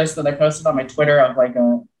progress that I posted on my Twitter of like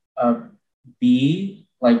a bee,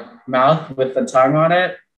 like mouth with the tongue on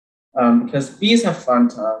it, because bees have fun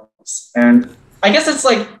tongues. And I guess it's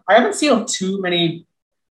like, I haven't seen too many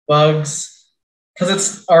bugs,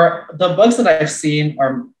 because the bugs that I've seen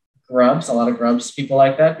are grubs, a lot of grubs, people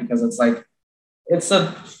like that, because it's like, it's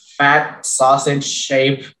a fat sausage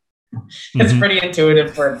shape. It's pretty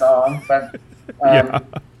intuitive for a dog, but I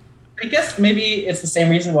guess maybe it's the same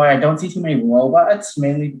reason why I don't see too many robots,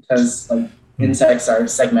 mainly because like insects are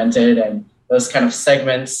segmented, and those kind of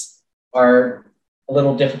segments are a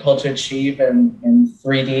little difficult to achieve in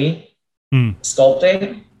 3D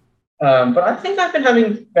sculpting. But I think I've been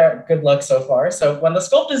having good luck so far. So when the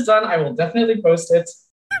sculpt is done, I will definitely post it.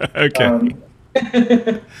 Okay.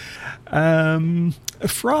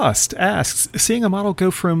 Frost asks, seeing a model go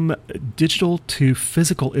from digital to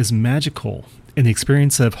physical is magical, and the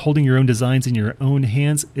experience of holding your own designs in your own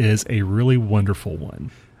hands is a really wonderful one.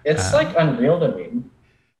 It's like unreal to me.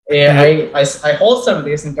 And I hold some of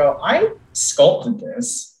these and go, I sculpted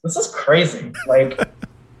this. This is crazy. Like,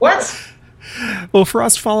 what? Well,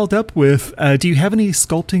 Frost followed up with, do you have any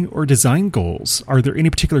sculpting or design goals? Are there any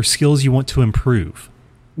particular skills you want to improve?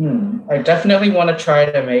 I definitely want to try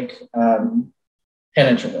to make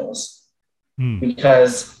penetrables,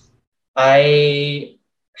 because I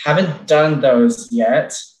haven't done those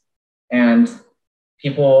yet, and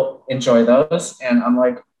people enjoy those. And I'm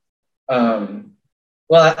like,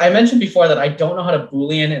 well, I mentioned before that I don't know how to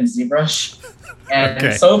Boolean in ZBrush.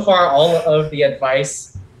 And so far, all of the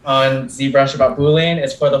advice on ZBrush about Boolean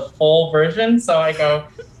is for the full version. So I go,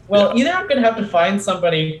 well, either I'm going to have to find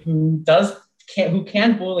somebody who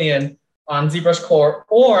can Boolean on ZBrush Core,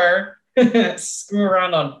 or screw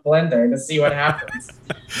around on Blender to see what happens.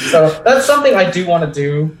 So that's something I do want to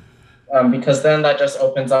do, because then that just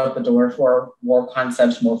opens up the door for more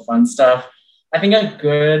concepts, more fun stuff. I think a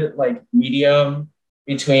good like medium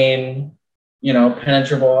between, you know,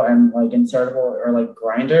 penetrable and like insertable or like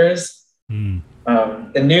grinders.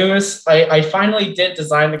 The newest, I finally did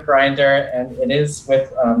design the grinder, and it is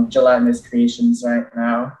with Gelatinous Creations right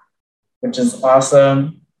now, which is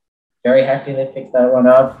awesome. Very happy they picked that one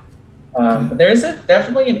up. But there is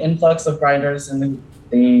definitely an influx of grinders in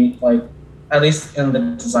the like, at least in the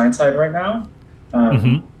design side right now.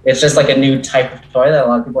 It's just like a new type of toy that a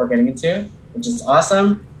lot of people are getting into, which is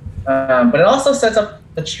awesome. But it also sets up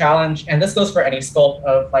the challenge, and this goes for any sculpt,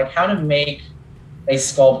 of like how to make a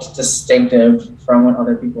sculpt distinctive from what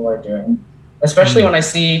other people are doing. Especially when I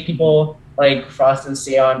see people like Frost and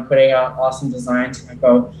Sion putting out awesome designs, and I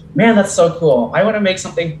go, man, that's so cool. I want to make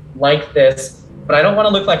something like this, but I don't want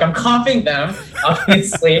to look like I'm copying them,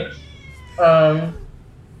 obviously.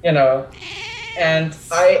 You know, and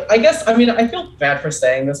I guess, I mean, I feel bad for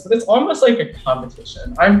saying this, but it's almost like a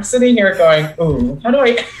competition. I'm sitting here going, ooh, how do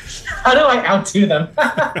I outdo them?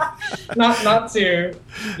 not to,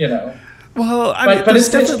 you know. Well, I mean, but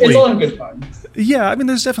it's all in good fun. Yeah, I mean,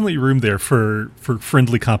 there's definitely room there for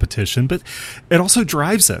friendly competition, but it also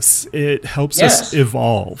drives us. It helps us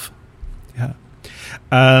evolve. Yeah.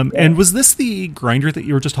 And was this the grinder that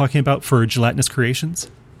you were just talking about for Gelatinous Creations?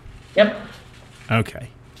 Yep. Okay,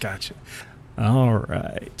 gotcha. All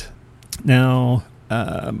right. Now,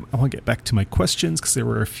 I want to get back to my questions because there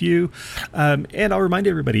were a few. And I'll remind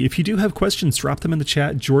everybody, if you do have questions, drop them in the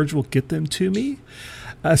chat. George will get them to me.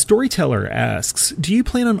 Storyteller asks, do you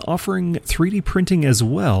plan on offering 3D printing as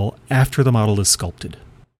well after the model is sculpted?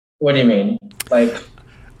 What do you mean? Like,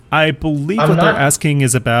 I believe they're asking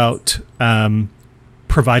is about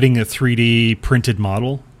providing a 3D printed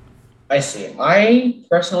model. I see. I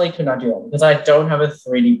personally could not do that because I don't have a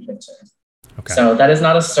 3D printer. Okay. So that is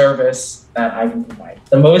not a service that I can provide.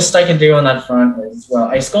 The most I can do on that front is, well,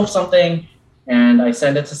 I sculpt something and I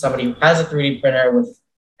send it to somebody who has a 3D printer with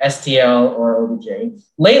STL or OBJ.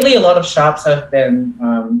 Lately, a lot of shops have been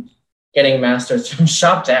getting masters from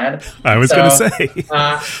ShopDad. I was going to say.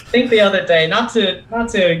 I think the other day, not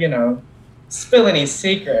to spill any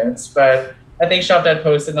secrets, but I think ShopDad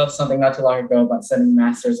posted something not too long ago about sending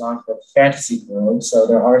masters off with Fantasy Grove. So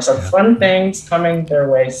there are some fun things coming their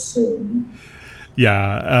way soon.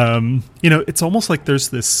 Yeah. It's almost like there's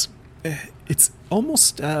this, it's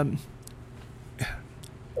almost, and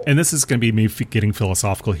this is going to be me getting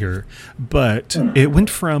philosophical here, but it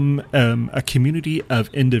went from a community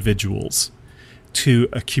of individuals to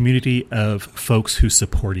a community of folks who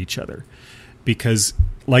support each other. Because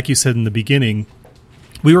like you said in the beginning,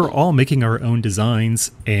 we were all making our own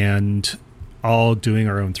designs and all doing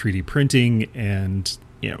our own 3D printing and,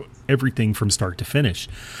 everything from start to finish.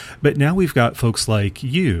 But now we've got folks like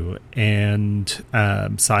you and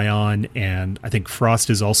Scion, and I think Frost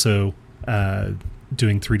is also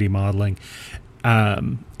doing 3D modeling.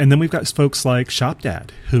 And then we've got folks like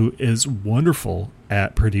ShopDad, who is wonderful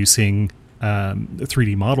at producing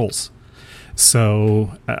 3D models.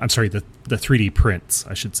 So, I'm sorry, the 3D prints,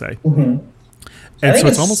 I should say. Mm-hmm. And so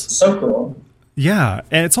it's almost so cool. Yeah,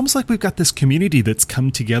 and it's almost like we've got this community that's come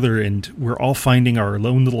together and we're all finding our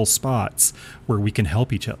own little spots where we can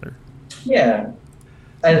help each other. Yeah.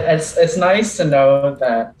 And it's nice to know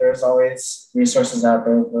that there's always resources out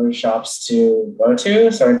there for shops to go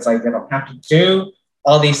to. So it's like they don't have to do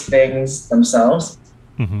all these things themselves.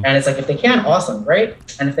 Mm-hmm. And it's like, if they can, awesome,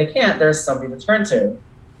 great. And if they can't, there's somebody to turn to.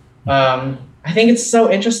 I think it's so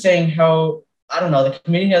interesting how, the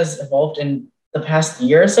community has evolved in the past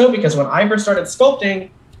year or so, because when I first started sculpting,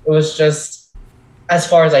 it was just, as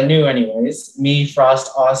far as I knew anyways, me, Frost,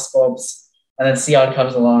 Oz sculpts, and then Sion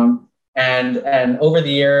comes along. And over the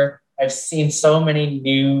year, I've seen so many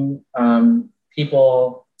new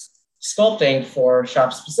people sculpting for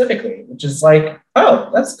shops specifically, which is like, oh,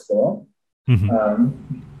 that's cool.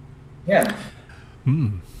 Mm-hmm. Yeah.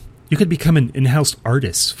 You could become an in-house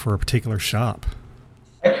artist for a particular shop.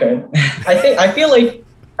 I could. I feel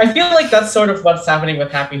like that's sort of what's happening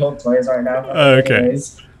with Happy Hole Toys right now. Okay.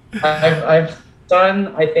 Anyways, I've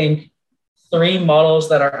done, I think, 3 models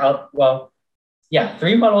that are out. Well, yeah,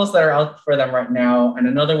 3 models that are out for them right now, and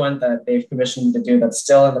another one that they've commissioned me to do that's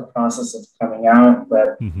still in the process of coming out.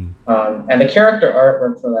 But and the character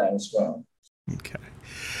artwork for that as well. Okay.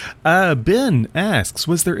 Ben asks,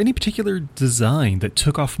 was there any particular design that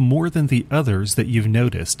took off more than the others that you've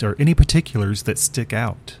noticed, or any particulars that stick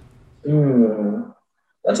out? Ooh,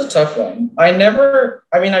 that's a tough one. I've never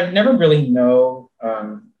really know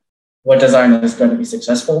what design is going to be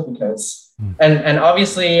successful because, and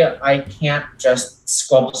obviously I can't just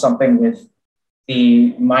sculpt something with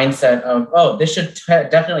the mindset of, oh, this should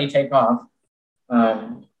definitely take off.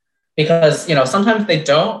 Because, sometimes they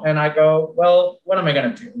don't, and I go, well, what am I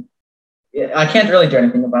going to do? I can't really do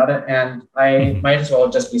anything about it, and I might as well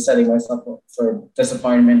just be setting myself up for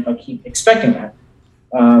disappointment or keep expecting that.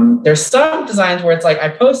 There's some designs where it's like I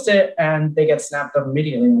post it and they get snapped up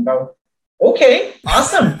immediately and I go, okay,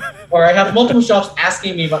 awesome. Or I have multiple shops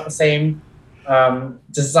asking me about the same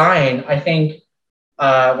design. I think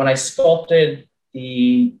when I sculpted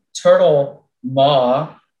the turtle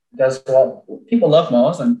maw, because people love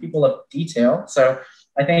maws and people love detail. So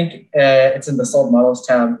I think it's in the sold models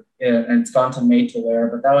tab and it's gone to made to wear,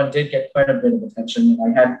 but that one did get quite a bit of attention.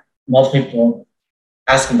 I had multiple people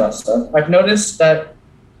asking about stuff. I've noticed that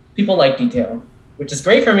people like detail, which is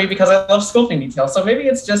great for me because I love sculpting detail. So maybe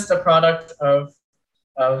it's just a product of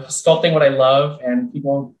sculpting what I love and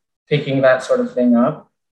people picking that sort of thing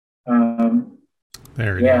up.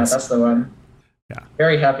 There it is. That's the one. Yeah.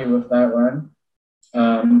 Very happy with that one.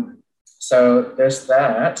 So there's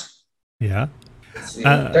that. Yeah.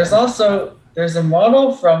 There's a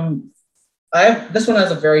model from, this one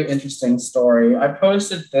has a very interesting story. I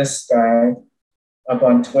posted this guy up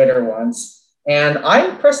on Twitter once, and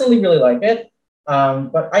I personally really like it.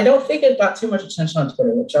 But I don't think it got too much attention on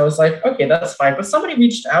Twitter, which I was like, okay, that's fine. But somebody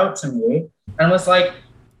reached out to me and was like,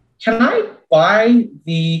 can I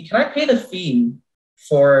pay the fee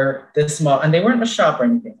for this model? And they weren't a shop or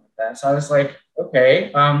anything like that. So I was like,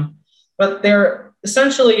 okay. But they're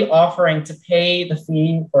essentially offering to pay the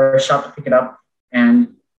fee for a shop to pick it up,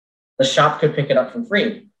 and the shop could pick it up for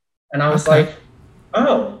free. And I was Okay. like,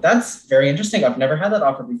 oh, that's very interesting. I've never had that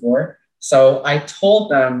offer before. So I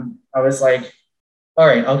told them, I was like, all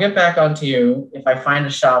right, I'll get back onto you if I find a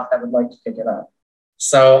shop that would like to pick it up.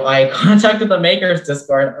 So I contacted the makers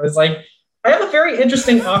Discord. I was like, I have a very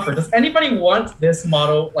interesting offer. Does anybody want this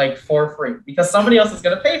model like for free? Because somebody else is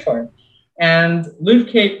going to pay for it. And Loot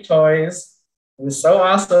Cake Toys, it was so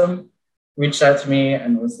awesome, reached out to me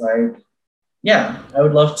and was like, yeah, I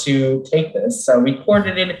would love to take this. So we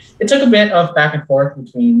coordinated. It took a bit of back and forth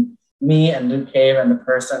between me and Luke Cave and the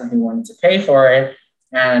person who wanted to pay for it.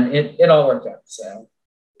 And it all worked out. So,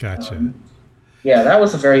 Gotcha. yeah, that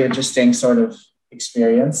was a very interesting sort of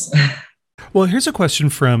experience. Well, here's a question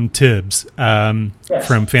from Tibbs Yes.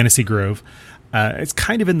 from Fantasy Grove. It's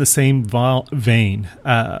kind of in the same vein.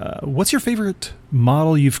 What's your favorite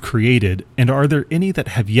model you've created, and are there any that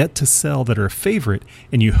have yet to sell that are a favorite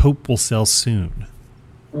and you hope will sell soon?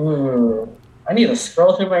 Ooh, I need to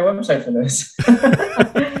scroll through my website for this.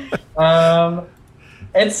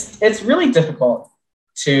 It's really difficult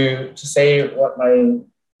to say what my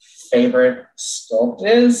favorite sculpt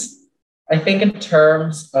is. I think in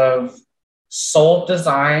terms of sold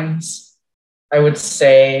designs, I would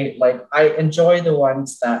say like I enjoy the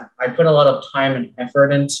ones that I put a lot of time and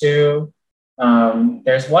effort into.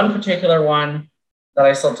 There's one particular one that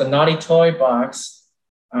I sold to Naughty Toy Box,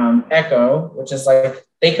 Echo, which is like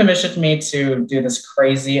they commissioned me to do this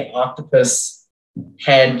crazy octopus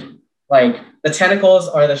head. Like the tentacles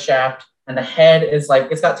are the shaft, and the head is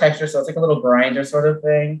like it's got texture, so it's like a little grinder sort of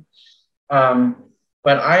thing. Um,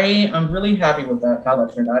 but I am really happy with that how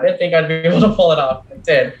that turned out. I didn't think I'd be able to pull it off. I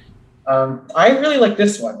did. I really like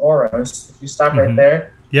this one, Oros. If you stop right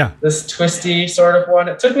there, Yeah. this twisty sort of one.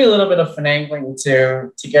 It took me a little bit of finagling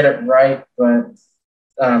to get it right, but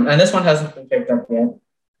and this one hasn't been picked up yet.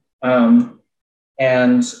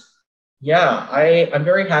 And yeah, I'm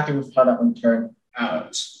very happy with how that one turned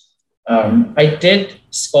out. I did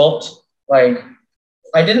sculpt like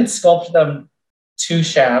I didn't sculpt them two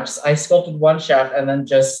shafts. I sculpted one shaft and then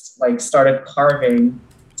just like started carving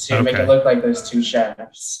to make it look like there's two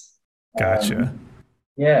shafts. Gotcha.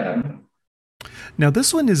 Yeah. Now,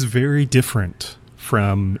 this one is very different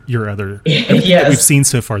from your other Yes. that we've seen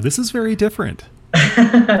so far. This is very different.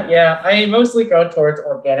 Yeah, I mostly go towards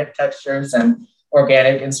organic textures and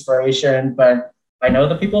organic inspiration, but I know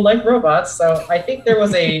that people like robots, so I think there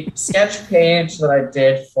was a sketch page that I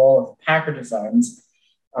did full of Packer designs,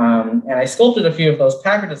 and I sculpted a few of those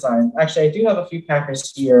Packer designs. Actually, I do have a few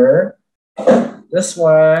Packers here. This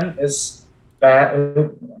one is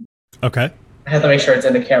Okay. I have to make sure it's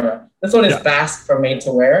in the camera. This one is Basque from Made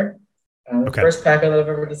to Wear, the first Packer that I've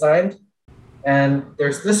ever designed. And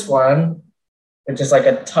there's this one, which is like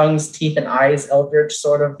a tongues, teeth, and eyes eldritch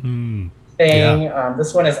sort of thing. Yeah.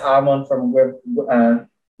 This one is Amon from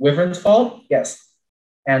Wyvern's Fault. Yes.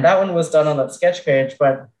 And that one was done on that sketch page.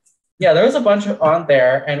 But yeah, there was a bunch on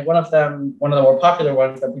there. And one of the more popular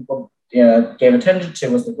ones that people gave attention to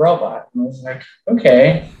was the robot. And I was like,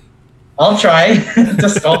 okay, I'll try to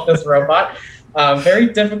sculpt this robot. Very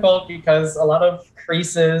difficult because a lot of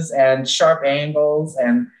creases and sharp angles.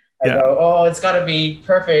 And I go, oh, it's got to be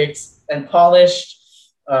perfect and polished.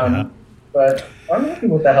 But I'm happy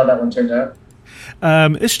with how that one turned out.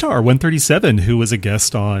 Ishtar 137, who was a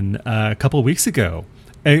guest on a couple of weeks ago,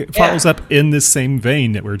 follows up in this same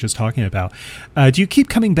vein that we were just talking about. Do you keep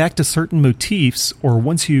coming back to certain motifs, or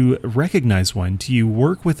once you recognize one, do you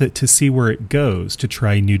work with it to see where it goes to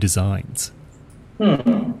try new designs?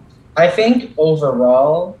 I think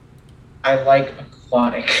overall, I like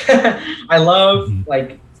aquatic. I love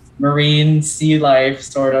like marine sea life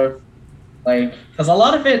sort of. Like, because a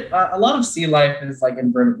lot of sea life is like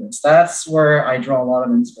invertebrates. That's where I draw a lot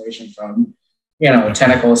of inspiration from.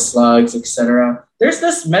 Tentacles, slugs, etc. There's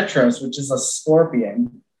this Metros, which is a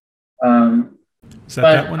scorpion. Is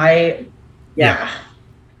that one? That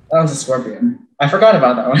one's a scorpion. I forgot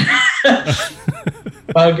about that one.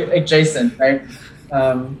 Bug adjacent, right?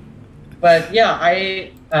 But yeah,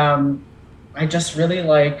 I just really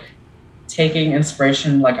like taking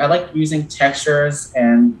inspiration. Like I like using textures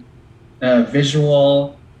and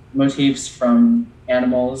visual motifs from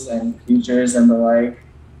animals and creatures and the like.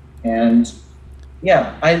 And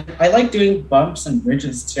yeah, I like doing bumps and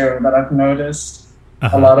ridges too that I've noticed.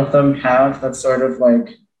 A lot of them have that sort of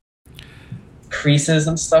like creases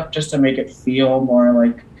and stuff just to make it feel more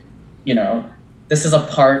like, this is a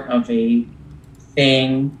part of a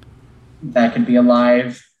thing that could be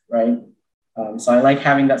alive, right? So I like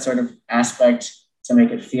having that sort of aspect to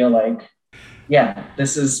make it feel like, yeah,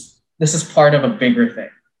 this is part of a bigger thing.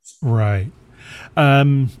 Right.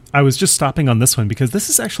 I was just stopping on this one because this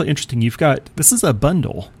is actually interesting. This is a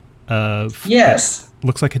bundle of Yes.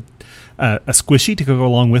 looks like a squishy to go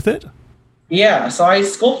along with it. Yeah, so I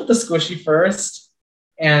sculpted the squishy first,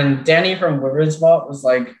 and Danny from Woodward's Vault was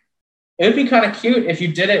like, it would be kind of cute if you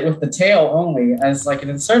did it with the tail only as like an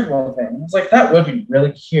insertable thing. I was like, that would be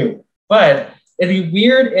really cute. But it'd be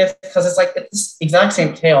weird because it's the exact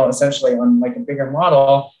same tail essentially on like a bigger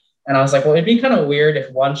model. And I was like, well, it'd be kind of weird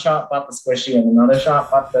if one shop bought the squishy and another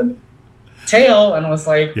shop bought the tail. And I was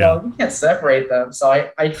like, well, you can't separate them. So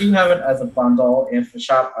I do have it as a bundle if the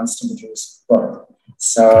shop wants to produce both.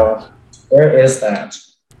 So there is that.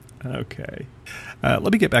 Okay.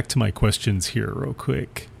 Let me get back to my questions here real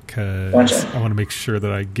quick because I want to make sure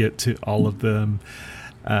that I get to all of them.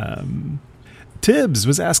 Tibbs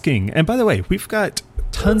was asking, and by the way, we've got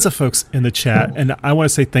tons of folks in the chat, and I want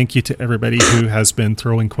to say thank you to everybody who has been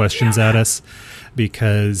throwing questions at us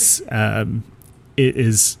because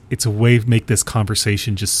it's a way to make this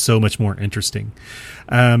conversation just so much more interesting.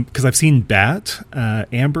 Because I've seen Bat,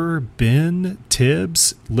 Amber, Ben,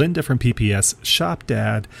 Tibbs, Linda from PPS, Shop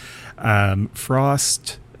Dad,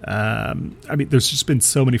 Frost. I mean, there's just been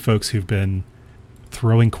so many folks who've been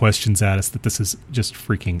throwing questions at us that this is just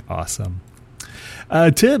freaking awesome.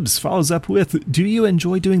 Tibbs follows up with, do you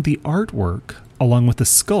enjoy doing the artwork along with the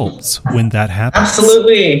sculpts when that happens?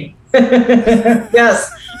 Absolutely. Yes,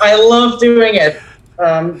 I love doing it.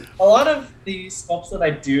 A lot of the sculpts that I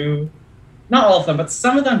do, not all of them, but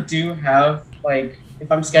some of them do have, like, if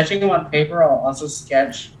I'm sketching them on paper, I'll also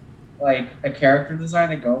sketch, like, a character design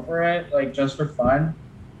to go for it, like, just for fun.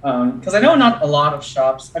 Because I know not a lot of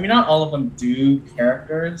shops, I mean, not all of them do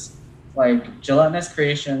characters. Like Gelatinous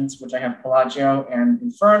Creations, which I have Pelagio and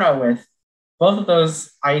Inferno with, both of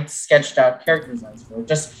those I sketched out character designs for.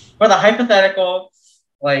 Just for the hypothetical,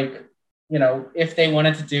 like, you know, if they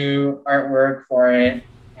wanted to do artwork for it,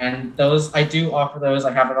 and those, I do offer those.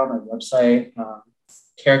 I have it on my website,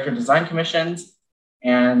 character design commissions.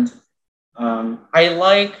 And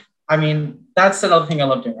I mean, that's another thing I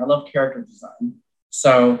love doing. I love character design.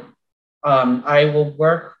 So I will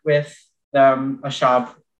work with them, a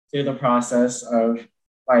shop, through the process of,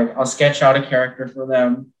 like, I'll sketch out a character for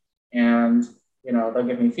them and, you know, they'll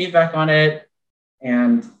give me feedback on it.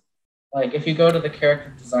 And like, if you go to the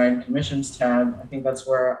character design commissions tab, I think that's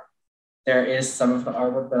where there is some of the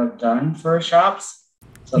artwork that I've done for shops.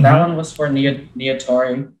 So that one was for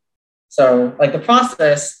Niatori. So like the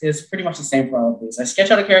process is pretty much the same for all of these. I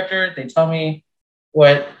sketch out a character, they tell me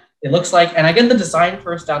what it looks like, and I get the design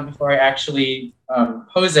first down before I actually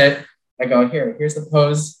pose it. I go, here's the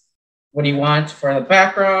pose. What do you want for the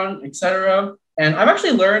background, etc. And I've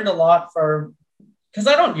actually learned a lot because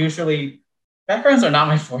I don't usually, backgrounds are not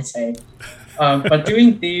my forte, but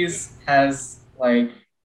doing these has like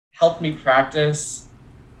helped me practice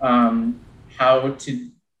how to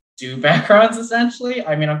do backgrounds essentially.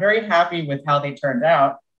 I mean, I'm very happy with how they turned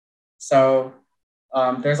out. So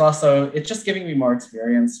there's also, it's just giving me more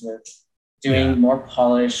experience with doing more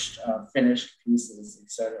polished, finished pieces,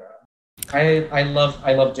 etc. I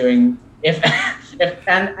love doing and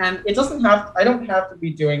it doesn't have, I don't have to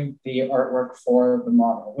be doing the artwork for the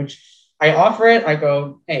model, which I offer it. I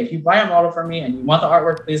go, hey, if you buy a model from me and you want the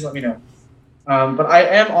artwork, please let me know. But I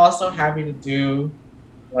am also happy to do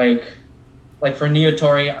like for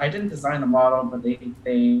Niatori, I didn't design the model, but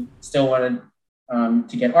they still wanted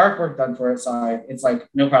to get artwork done for it, so it's like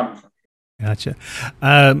no problem for me. Gotcha.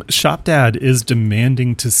 Shop Dad is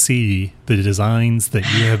demanding to see the designs that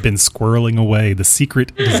you have been squirreling away, the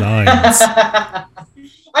secret designs.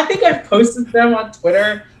 I think I've posted them on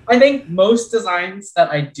Twitter. I think most designs that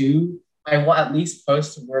I do, I will at least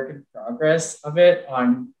post a work in progress of it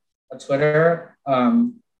on Twitter.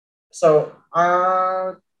 So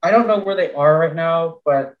I don't know where they are right now,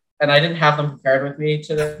 and I didn't have them prepared with me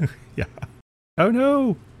today. Yeah. Oh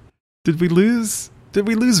no! Did we lose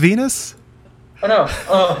Venus? Oh no!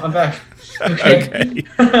 Oh, I'm back. Okay.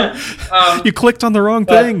 You clicked on the wrong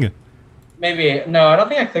thing. Maybe. No, I don't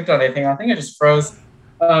think I clicked on anything. I think I just froze.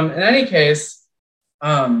 In any case,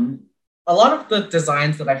 a lot of the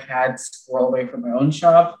designs that I had squirreled away from my own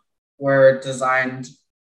shop were designed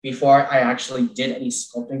before I actually did any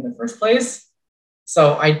sculpting in the first place.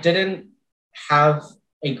 So I didn't have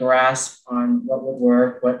a grasp on what would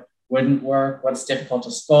work, what wouldn't work, what's difficult to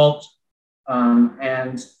sculpt.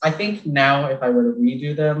 And I think now if I were to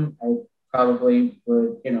redo them, I probably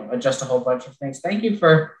would, adjust a whole bunch of things. Thank you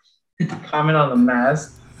for comment on the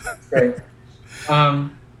mask. It's great.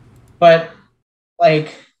 But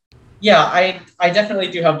like, yeah, I definitely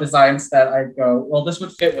do have designs that I go, well, this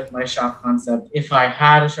would fit with my shop concept if I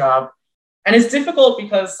had a shop. And it's difficult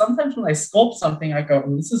because sometimes when I sculpt something, I go,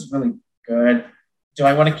 oh, this is really good. Do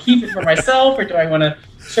I want to keep it for myself or do I want to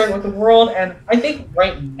share it with the world? And I think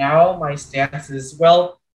right now my stance is,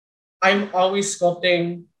 well, I'm always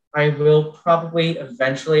sculpting. I will probably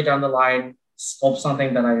eventually down the line sculpt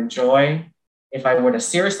something that I enjoy if I were to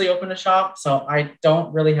seriously open a shop. So I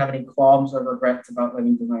don't really have any qualms or regrets about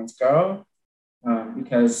letting designs go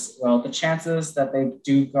because, well, the chances that they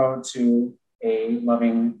do go to a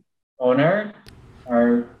loving owner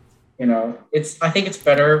are, I think it's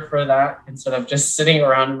better for that instead of just sitting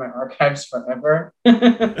around in my archives forever.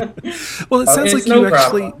 Well, it sounds It's like no you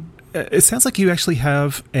actually. problem. It sounds like you actually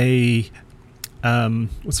have a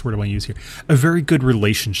what's the word I want to use here? A very good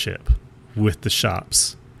relationship with the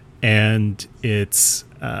shops, and it's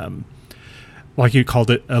like you called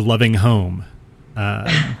it, a loving home.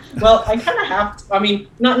 Well, I kind of have to, I mean,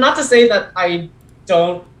 not to say that I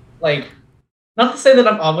don't like, not to say that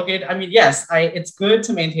I'm obligated. I mean, yes, it's good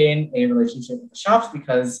to maintain a relationship with the shops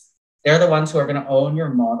because they're the ones who are going to own your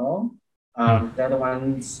model. Hmm. They're the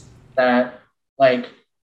ones that like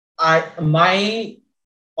my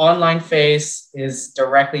online face is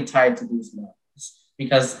directly tied to these models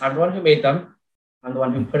because I'm the one who made them. I'm the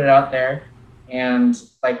one who put it out there, and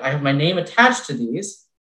like I have my name attached to these.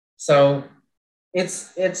 So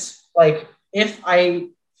it's like if I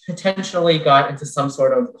potentially got into some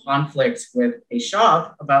sort of conflict with a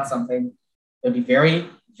shop about something, it would be very,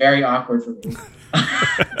 very awkward for me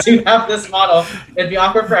to have this model. It'd be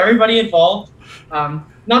awkward for everybody involved.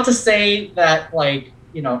 Not to say that like,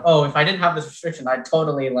 oh, if I didn't have this restriction, I'd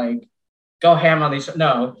totally like go ham on these.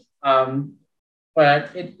 No. But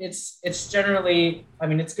it's generally, I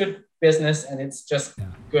mean, it's good business and it's just Yeah.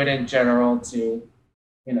 good in general to,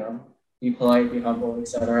 you know, be polite, be humble,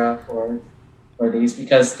 etc. For these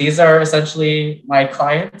because these are essentially my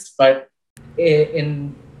clients. But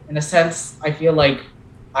in a sense, I feel like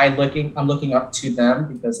I'm looking up to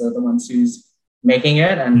them because they're the ones who's making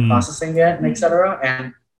it and Mm. processing it and etc.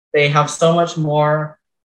 And they have so much more.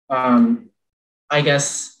 Um, I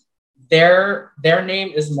guess their name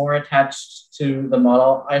is more attached to the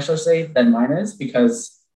model, I should say, than mine is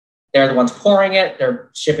because they're the ones pouring it. They're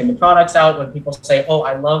shipping the products out. When people say, "Oh,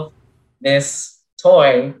 I love this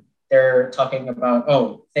toy," they're talking about,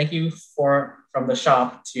 "Oh, thank you from the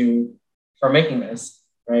shop to for making this."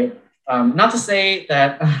 Right? Not to say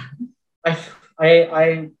that I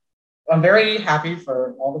I I'm very happy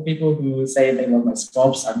for all the people who say they love my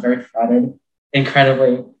sculpts. I'm very flattered,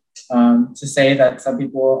 incredibly, to say that some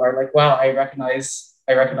people are like, "Wow, I recognize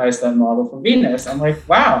that model from Venus." I'm like,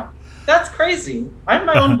 "Wow, that's crazy. I'm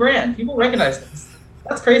my own Uh-huh. brand. People recognize this.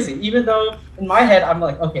 That's crazy." Even though in my head I'm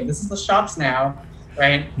like, "Okay, this is the shop's now,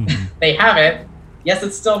 right? Hmm. They have it. Yes,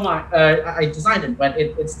 it's still my. I designed it, but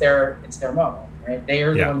it's their model, right? They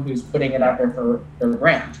are the Yeah. one who's putting it out there for their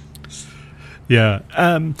brand." Yeah.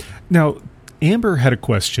 Now, Amber had a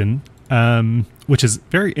question, which is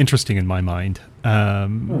very interesting in my mind.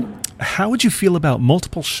 Hmm. How would you feel about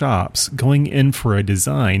multiple shops going in for a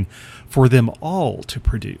design for them all to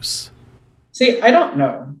produce? See, I don't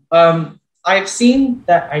know. I've seen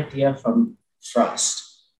that idea from Frost,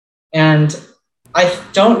 and I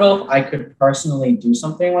don't know if I could personally do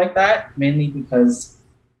something like that, mainly because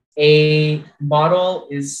a model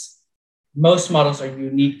is most models are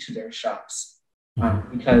unique to their shops.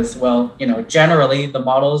 Mhm. Because, well, generally the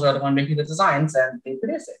models are the one making the designs and they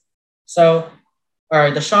produce it. So,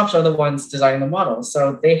 or the shops are the ones designing the models.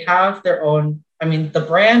 So they have their own. I mean, the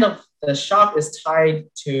brand of the shop is tied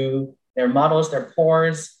to their models, their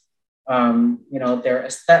pores, their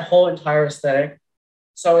that whole entire aesthetic.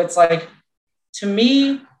 So it's like to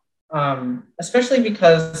me, especially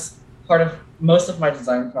because part of most of my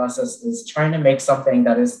design process is trying to make something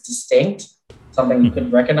that is distinct, something you Mhm. could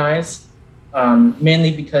recognize.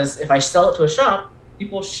 Mainly because if I sell it to a shop,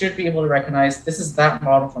 people should be able to recognize this is that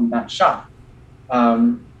model from that shop. Um,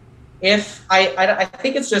 if I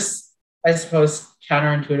think it's just, I suppose,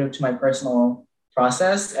 counterintuitive to my personal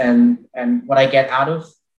process and what I get out of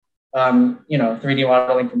 3D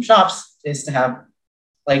modeling from shops is to have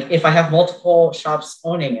like if I have multiple shops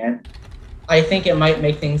owning it, I think it might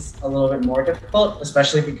make things a little bit more difficult,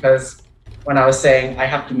 especially because when I was saying I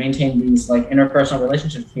have to maintain these like interpersonal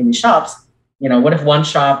relationships between these shops, what if one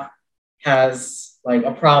shop has like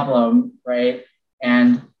a problem, right?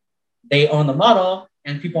 And they own the model,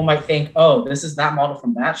 and people might think, oh, this is that model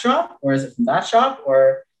from that shop, or is it from that shop?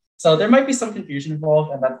 Or so there might be some confusion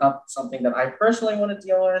involved, and that's not something that I personally want to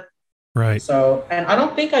deal with. Right. So, and I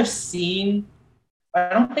don't think I've seen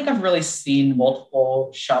I don't think I've really seen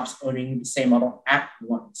multiple shops owning the same model at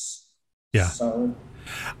once. Yeah. So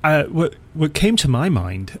What came to my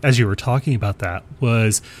mind as you were talking about that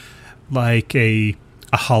was like a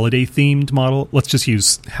holiday themed model. Let's just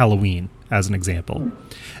use Halloween as an example.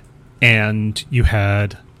 And you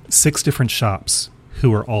had 6 different shops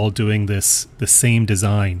who are all doing the same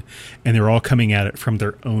design, and they're all coming at it from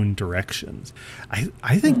their own directions.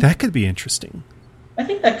 I think that could be interesting. I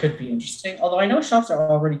think that could be interesting. Although I know shops are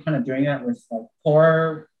already kind of doing that with like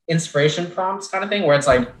pour inspiration prompts kind of thing, where it's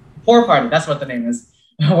like pour party. That's what the name is,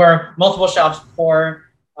 where multiple shops pour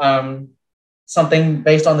something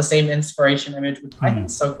based on the same inspiration image, which I think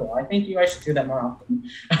is so cool. I think you guys should do that more often.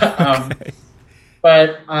 Okay.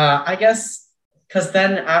 But I guess because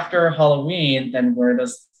then after Halloween, then where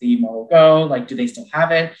does the model go? Like, do they still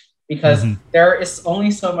have it? Because there is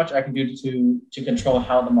only so much I can do to control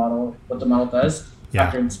how what the model does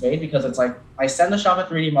after it's made. Because it's like I send the shop a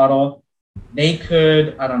 3D model, they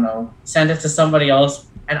could, I don't know, send it to somebody else,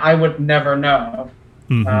 and I would never know.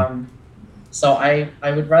 So I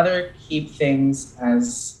would rather keep things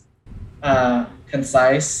as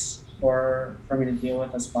concise for me to deal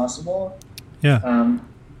with as possible. Yeah.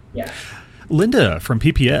 Yeah. Linda from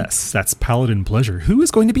PPS, that's Paladin Pleasure, who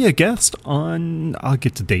is going to be a guest on, I'll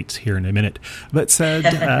get to dates here in a minute, but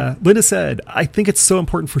Linda said, I think it's so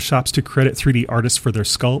important for shops to credit 3D artists for their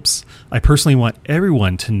sculpts. I personally want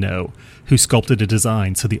everyone to know who sculpted a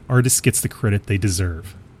design so the artist gets the credit they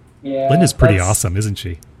deserve. Yeah, Linda's pretty awesome, isn't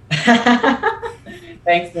she?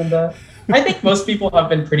 Thanks, Linda. I think most people have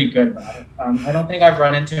been pretty good about it. I don't think I've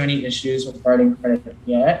run into any issues with regarding credit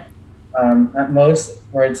yet. At most,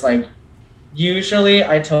 where it's like, usually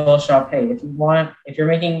I tell a shop, hey, if you're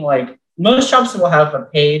making like, most shops will have a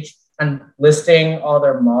page and listing all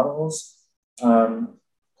their models,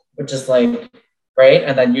 which is like great.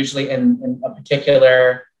 And then usually in a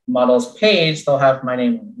particular model's page, they'll have my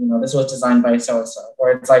name. This was designed by so-and-so.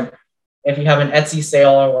 Or it's like, if you have an Etsy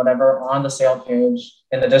sale or whatever on the sale page,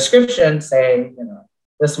 in the description, say,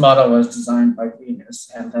 this model was designed by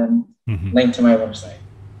Venus, and then link to my website.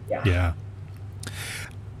 Yeah.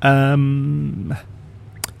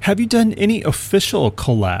 Have you done any official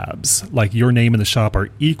collabs, like your name and the shop are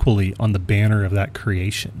equally on the banner of that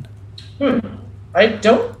creation? I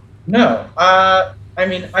don't know. I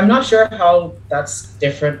mean, I'm not sure how that's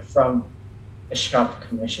different from a shop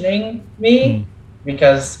commissioning me,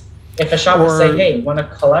 because if a shop would say, hey, want to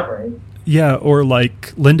collaborate? Yeah, or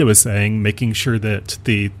like Linda was saying, making sure that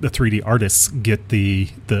the 3D artists get the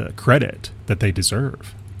credit that they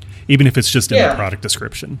deserve, even if it's just in the product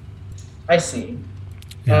description. I see.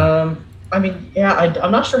 Yeah. I mean,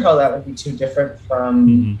 I'm not sure how that would be too different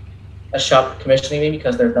from a shop commissioning me,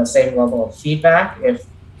 because there's that same level of feedback. If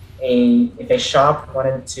a shop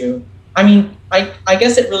wanted to, I mean, I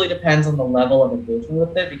guess it really depends on the level of engagement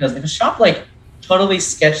with it, because if a shop like totally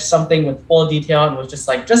sketched something with full detail and was just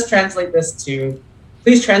like, please translate this to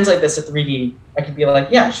 3D, I could be like,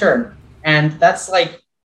 yeah, sure. And that's like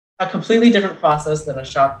a completely different process than a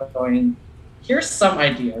shop going, here's some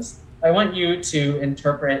ideas. I want you to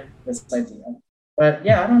interpret this idea. But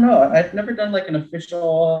yeah, I don't know. I've never done like an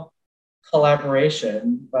official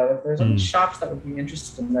collaboration, but if there's any shops that would be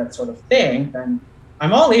interested in that sort of thing, then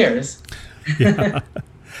I'm all ears. Yeah.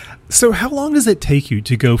 So how long does it take you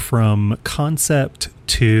to go from concept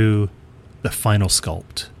to the final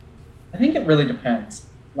sculpt? I think it really depends.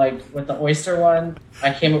 Like with the oyster one,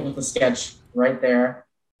 I came up with the sketch right there.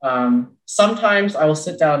 Sometimes I will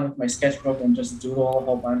sit down with my sketchbook and just doodle a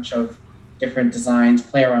whole bunch of different designs,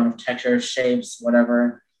 play around with textures, shapes,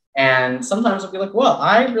 whatever. And sometimes I'll be like, well,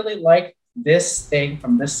 I really like this thing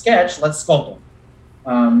from this sketch. Let's sculpt it.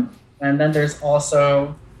 And then there's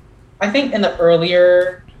also, I think in the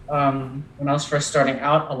earlier, when I was first starting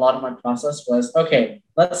out, a lot of my process was, okay,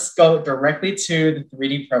 let's go directly to the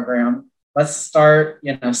 3D program. Let's start,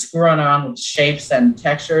 screwing around with shapes and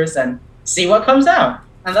textures and see what comes out.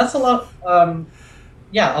 And that's a lot.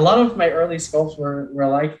 A lot of my early sculpts were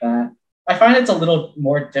like that. I find it's a little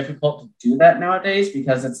more difficult to do that nowadays,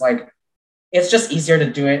 because it's like, it's just easier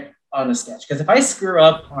to do it on a sketch. Because if I screw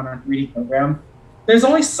up on a 3D program, there's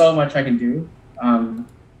only so much I can do.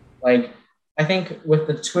 I think with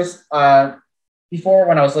the twist, before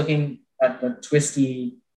when I was looking at the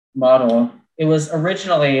twisty model, it was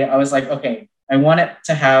originally, I was like, okay, I want it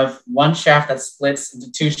to have one shaft that splits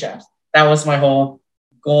into 2 shafts. That was my whole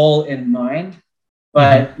goal in mind.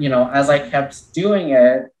 But, as I kept doing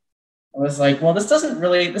it, I was like, well, this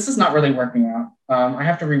is not really working out. I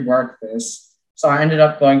have to rework this. So I ended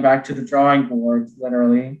up going back to the drawing board,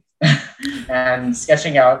 literally, and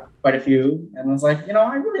sketching out quite a few. And was like,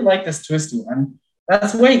 I really like this twisty one.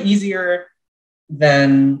 That's way easier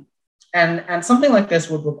than, and something like this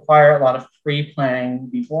would require a lot of pre-planning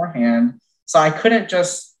beforehand. So I couldn't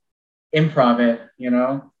just improv it, you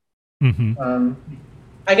know? Mm-hmm.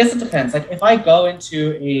 I guess it depends. Like if I go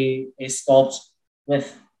into a sculpt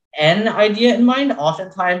with an idea in mind,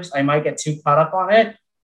 oftentimes I might get too caught up on it.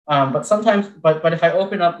 But sometimes, but if I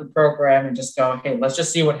open up the program and just go, hey, let's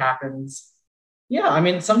just see what happens. Yeah, I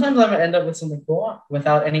mean, sometimes I might end up with something cool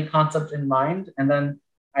without any concept in mind, and then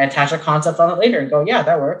I attach a concept on it later and go, yeah,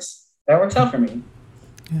 that works. That works out for me.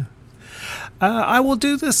 Yeah. I will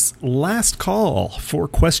do this last call for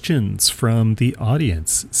questions from the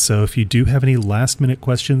audience. So if you do have any last-minute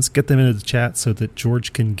questions, get them into the chat so that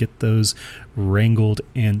George can get those wrangled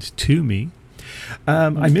and to me.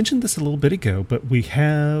 I mentioned this a little bit ago, but we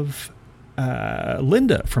have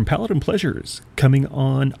Linda from Paladin Pleasures coming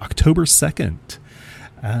on October 2nd.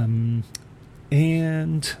 And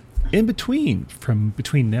in between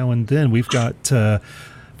now and then, we've got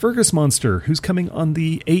Fergus Monster, who's coming on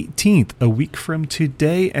the 18th, a week from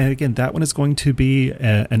today. And again, that one is going to be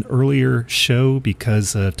an earlier show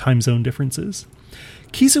because of time zone differences.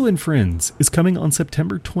 Kizu and Friends is coming on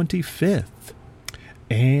September 25th.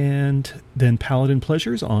 And then Paladin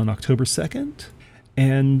Pleasures on October 2nd.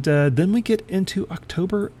 And then we get into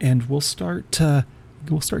October and we'll start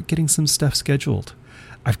getting some stuff scheduled.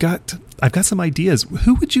 I've got some ideas.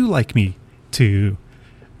 Who would you like me to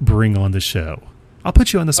bring on the show? I'll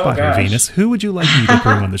put you on the spot here, Venus. Who would you like me to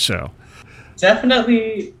bring on the show?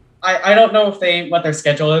 Definitely. I don't know if what their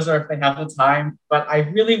schedule is or if they have the time, but I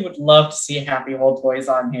really would love to see Happy Old Toys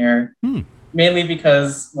on here. Mainly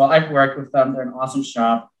because, well, I've worked with them. They're an awesome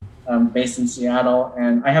shop based in Seattle,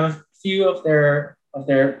 and I have a few of their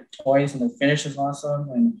toys, and their finish is awesome.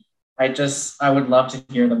 And I would love to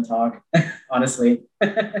hear them talk, honestly.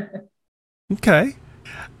 Okay.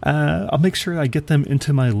 I'll make sure I get them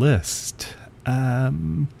into my list.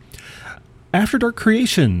 After Dark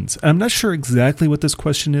Creations. I'm not sure exactly what this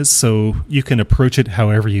question is, so you can approach it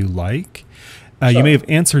however you like. Sure. You may have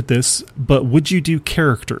answered this, but would you do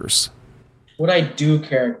characters? Would I do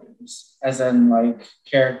characters, as in like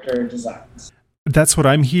character designs? That's what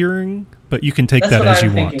I'm hearing, but you can take that as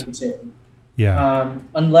you want. That's what I'm thinking too. Yeah.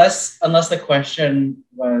 Unless the question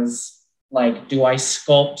was like, do I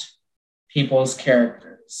sculpt people's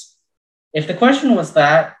characters? If the question was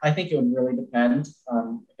that, I think it would really depend.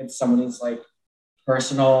 If it's somebody's like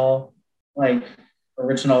personal, like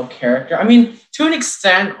original character. I mean, to an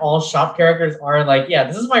extent, all shop characters are like, yeah,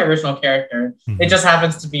 this is my original character. Mm-hmm. It just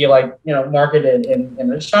happens to be like, you know, marketed in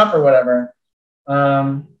the shop or whatever.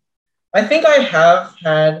 I think I have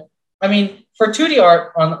had, I mean, for 2D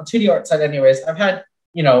art, on 2D art side anyways, I've had,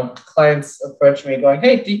 you know, clients approach me going,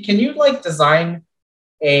 hey, can you like design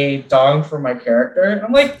a dong for my character?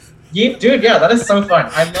 I'm like, yeah, dude, yeah, that is so fun.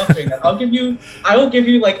 I love doing that. I will give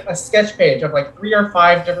you like a sketch page of like 3 or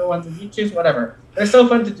 5 different ones and you choose whatever. They're so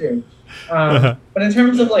fun to do. But in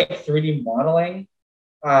terms of like 3D modeling,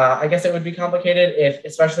 I guess it would be complicated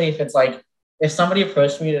especially if it's like, if somebody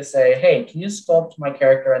approached me to say, hey, can you sculpt my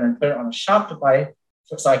character and then put it on a shop to buy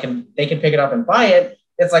so they can pick it up and buy it?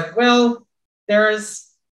 It's like, well, there's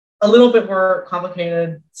a little bit more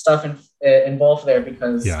complicated stuff involved there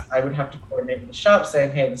because I would have to coordinate with the shop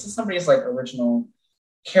saying, hey, this is somebody's like original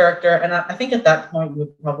character. And I think at that point, we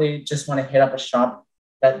would probably just want to hit up a shop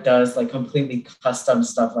that does like completely custom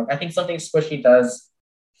stuff. Like I think something Squishy does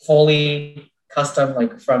fully custom,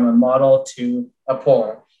 like from a model to a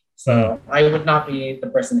pour. So I would not be the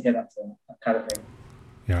person to hit up for that kind of thing.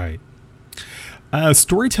 Right.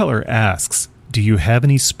 Storyteller asks, do you have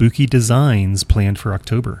any spooky designs planned for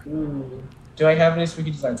October? Do I have any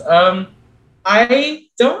spooky designs? I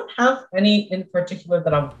don't have any in particular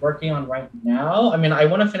that I'm working on right now. I mean, I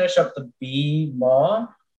want to finish up the B Maw,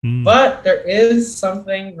 but there is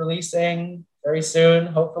something releasing very soon,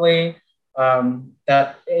 hopefully,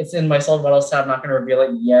 that it's in my Sold Models tab. I'm not going to reveal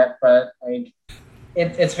it yet, but like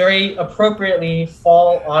it's very appropriately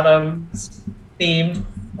fall, autumn themed.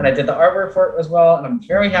 And I did the artwork for it as well, and I'm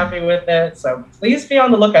very happy with it. So please be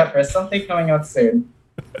on the lookout for something coming out soon.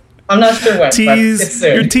 I'm not sure when, but it's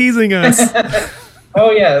soon. You're teasing us.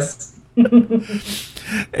 Oh, yes.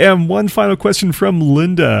 And one final question from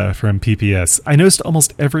Linda from PPS. I noticed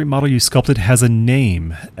almost every model you sculpted has a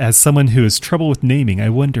name. As someone who has trouble with naming, I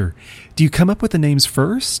wonder, do you come up with the names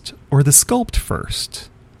first or the sculpt first?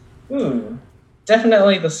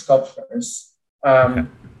 Definitely the sculpt first. Okay.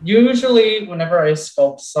 Usually, whenever I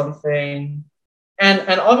sculpt something,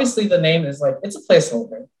 and obviously the name is like, it's a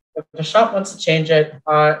placeholder. If the shop wants to change it,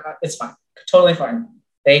 it's fine. Totally fine.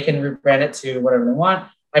 They can rebrand it to whatever they want.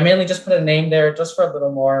 I mainly just put a name there just for a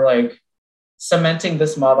little more like cementing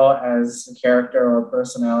this model as a character or a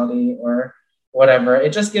personality or whatever.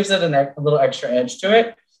 It just gives it a little extra edge to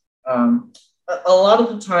it. A lot of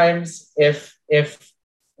the times, if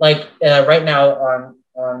like right now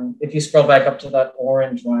on if you scroll back up to that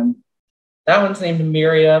orange one, that one's named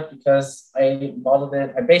Myria because I modeled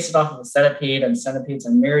it. I based it off of a centipede, and centipedes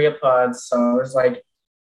are myriapods. So I was like,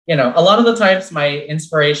 a lot of the times my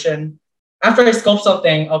inspiration, after I sculpt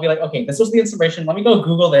something, I'll be like, okay, this was the inspiration. Let me go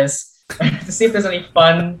Google this to see if there's any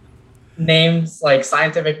fun names, like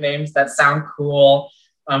scientific names that sound cool.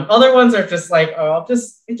 Other ones are just like,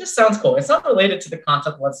 it just sounds cool. It's not related to the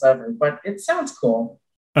concept whatsoever, but it sounds cool.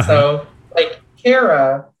 Uh-huh. So like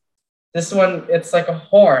Kara, this one, it's like a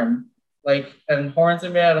horn, and horns are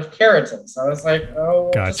made out of keratin. So I was like,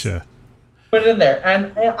 gotcha. Put it in there.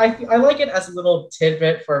 And I like it as a little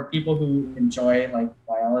tidbit for people who enjoy like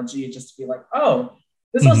biology, just to be like, oh,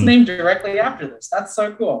 this was named directly after this. That's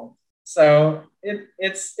so cool. So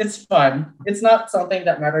it's fun. It's not something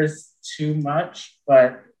that matters too much,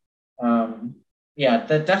 but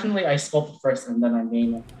definitely I sculpted first and then I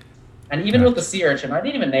name it. And even with the sea urchin, I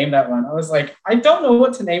didn't even name that one. I was like, I don't know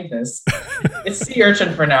what to name this. It's sea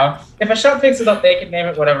urchin for now. If a shop picks it up, they can name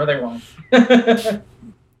it whatever they want.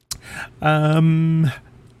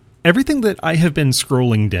 Everything that I have been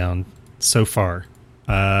scrolling down so far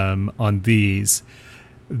on these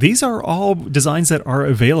are all designs that are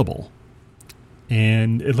available.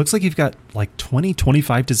 And it looks like you've got like 20,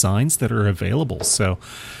 25 designs that are available. So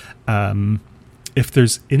if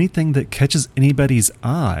there's anything that catches anybody's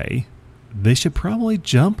eye, they should probably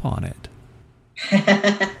jump on it.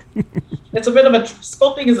 It's a bit of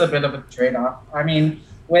sculpting is a bit of a trade-off. I mean,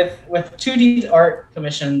 with 2D art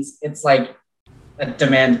commissions, it's like a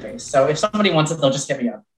demand base. So if somebody wants it, they'll just hit me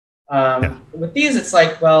up. With these, it's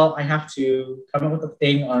like, well, I have to come up with a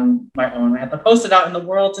thing on my own. I have to post it out in the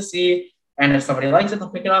world to see. And if somebody likes it, they'll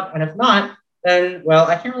pick it up. And if not, then, well,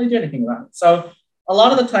 I can't really do anything about it. So a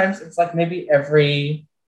lot of the times it's like maybe every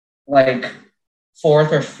like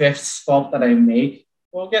fourth or fifth sculpt that I make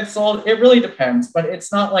will get sold. It really depends, but it's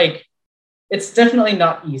definitely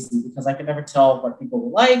not easy because I can never tell what people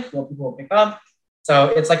will like, what people will pick up. So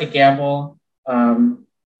it's like a gamble. And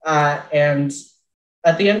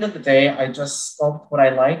at the end of the day, I just sculpt what I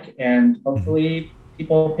like, and hopefully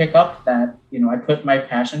people pick up that, I put my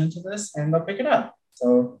passion into this and they'll pick it up.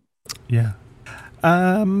 So yeah.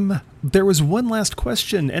 There was one last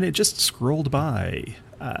question and it just scrolled by.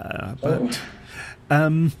 Let's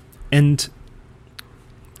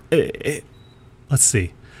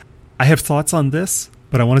see. I have thoughts on this,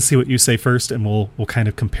 but I want to see what you say first, and we'll kind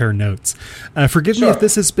of compare notes. Forgive me if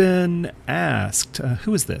this has been asked.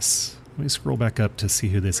 Who is this? Let me scroll back up to see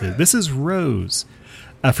who this is. This is Rose.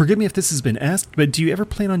 Forgive me if this has been asked, but do you ever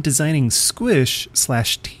plan on designing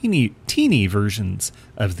squish/teeny versions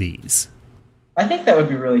of these? I think that would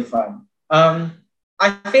be really fun. I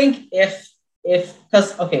think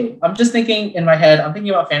because I'm just thinking in my head, I'm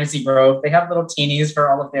thinking about Fantasy Grove. They have little teenies for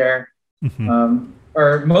all of their,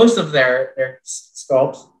 or most of their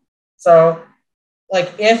sculpts. So,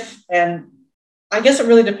 and I guess it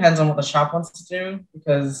really depends on what the shop wants to do,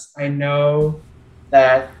 because I know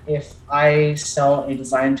that if I sell a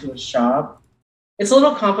design to a shop, it's a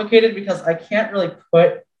little complicated because I can't really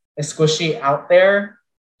put a squishy out there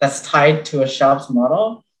that's tied to a shop's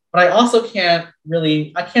model. But I also can't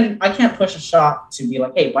push a shop to be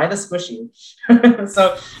like, hey, buy the squishy.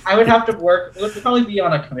 So I would have to work, it would probably be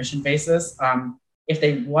on a commission basis. If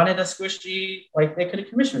they wanted a squishy, they could have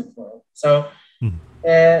commissioned it for it. So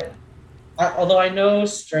although I know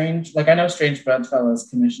Strange Bedfellows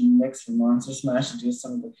commissioned Mix from Monster Smash to do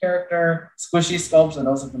some of the character squishy sculpts, and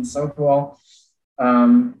those have been so cool.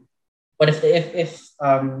 But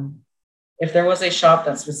if there was a shop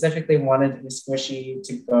that specifically wanted a squishy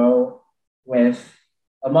to go with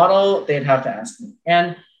a model, they'd have to ask me.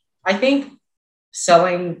 And I think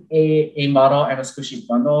selling a model and a squishy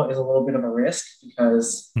bundle is a little bit of a risk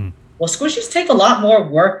because, squishies take a lot more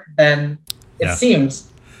work than it seems,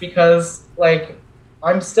 because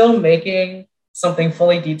I'm still making something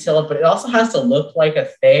fully detailed, but it also has to look like a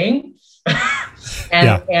thing.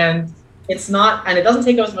 And it's not, and it doesn't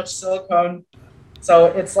take up as much silicone. So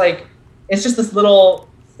it's just this little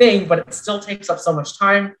thing, but it still takes up so much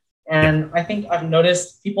time. And I think I've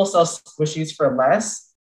noticed people sell squishies for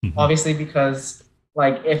less, obviously, because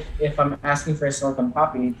if I'm asking for a silicone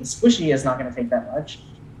copy, the squishy is not going to take that much.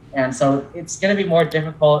 And so it's going to be more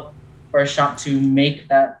difficult for a shop to make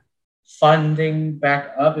that funding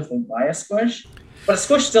back up if they buy a squish. But a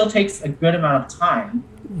squish still takes a good amount of time.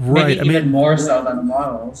 maybe Right. I even mean, more so than a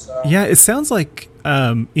model. So yeah, it sounds like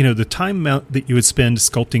the time amount that you would spend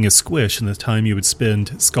sculpting a squish and the time you would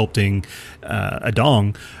spend sculpting a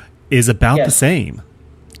dong is about the yes, same.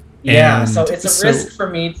 yeah. So And it's a so, risk for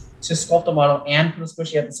me to sculpt a model and put a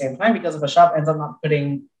squishy at the same time because if a shop ends up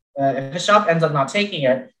not taking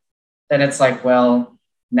it, then it's like, well,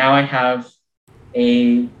 now I have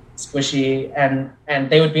a squishy, and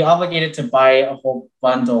they would be obligated to buy a whole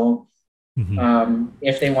bundle mhm.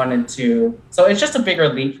 if they wanted to. So it's just a bigger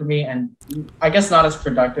leap for me, and I guess not as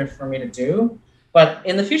productive for me to do. But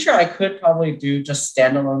in the future, I could probably do just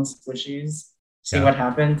standalone squishies, see Yeah, what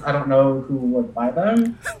happens. I don't know who would buy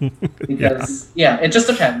them yeah, because, yeah, it just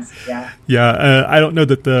depends. Yeah. yeah. I don't know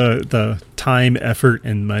that the time, effort,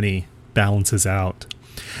 and money balances out.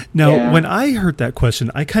 Now, when Yeah. I heard that question,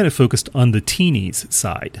 I kind of focused on the teenies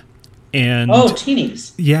side, Oh, and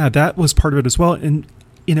teenies. yeah, that was part of it as well. And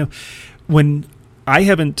you know, when I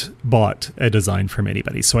haven't bought a design from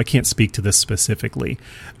anybody, so I can't speak to this specifically,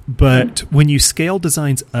 but when you scale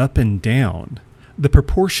designs up and down, the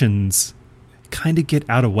proportions kind of get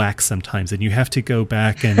out of whack sometimes, and you have to go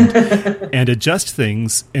back and Oh, adjust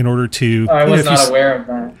things in order to, I was if you not aware of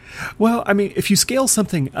that. well, I mean, if you scale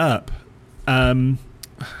something up, um,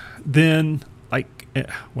 then like,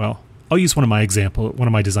 well, I'll use one of my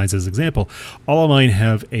designs as an example. All of mine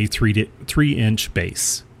have a 3-inch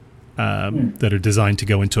base Hmm. that are designed to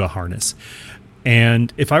go into a harness.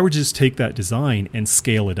 And if I were to just take that design and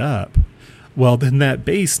scale it up, well, then that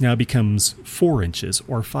base now becomes 4 inches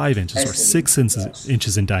or 5 inches I or see. 6 inches, Yes.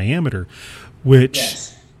 inches in diameter, which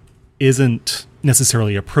Yes. isn't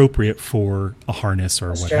necessarily appropriate for a harness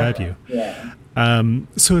or A what have you. strap. Yeah.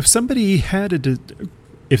 So if somebody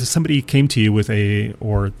came to you with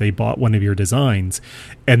or they bought one of your designs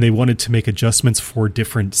and they wanted to make adjustments for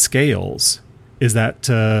different scales, is that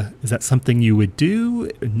something you would do,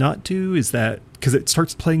 not do? Is that because it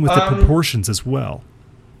starts playing with the Um, proportions as well?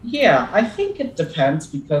 yeah, I think it depends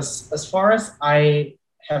because as far as I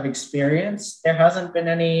have experienced, there hasn't been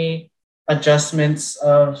any adjustments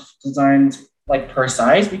of designs like per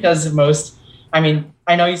size because I mean,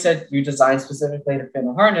 I know you said you design specifically to fit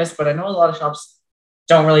a harness, but I know a lot of shops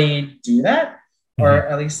don't really do that Hmm. or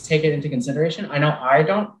at least take it into consideration. I know I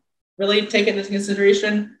don't really take it into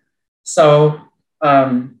consideration. So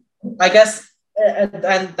um, I guess, and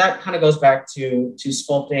that kind of goes back to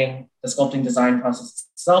sculpting the sculpting design process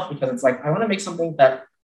itself because it's like I want to make something that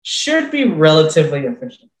should be relatively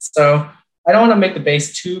efficient. So I don't want to make the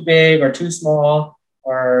base too big or too small,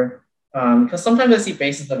 or because sometimes I see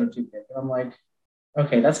bases that are too big, and I'm like,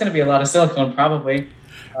 okay, that's going to be a lot of silicone probably.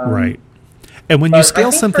 Right. Um, And when you but I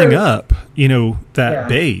scale think something for up, that yeah,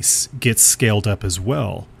 base gets scaled up as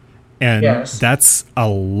well. And yes, that's a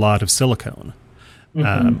lot of silicone,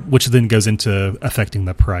 hmm, which then goes into affecting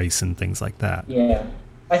the price and things like that. yeah,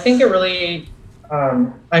 I think it really.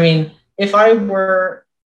 I mean, if I were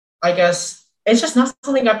I guess it's just not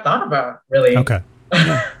something I've thought about really. Okay.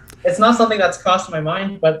 Yeah. It's not something that's crossed my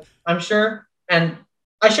mind, but I'm sure, and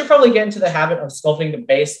I should probably get into the habit of sculpting the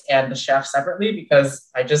base and the shaft separately because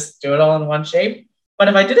I just do it all in one shape. But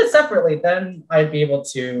if I did it separately, then I'd be able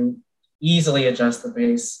to easily adjust the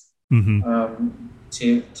base Hmm.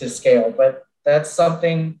 to scale. But that's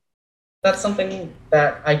something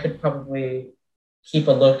that I could probably keep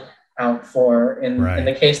a look out for in Right.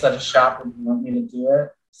 the case that a shop would want me to do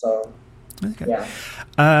it. So Okay. yeah.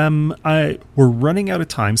 We're running out of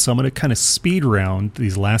time, so I'm going to kind of speed round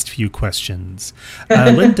these last few questions.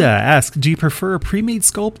 Linda asks, "Do you prefer pre-made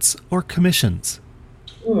sculpts or commissions?"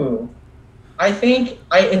 Ooh, I think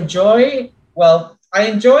I enjoy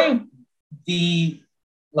the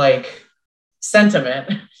like sentiment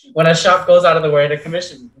when a shop goes out of the way to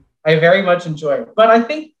commission me. I very much enjoy it. But I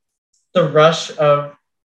think the rush of,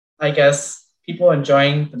 I guess, people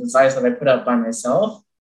enjoying the designs that I put up by myself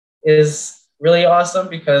is really awesome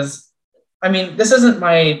because I mean, this isn't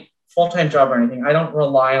my full-time job or anything. I don't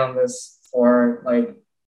rely on this for like,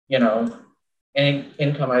 you know, any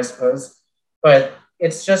income, I suppose. But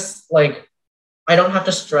it's just like I don't have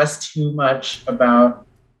to stress too much about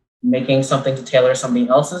making something to tailor somebody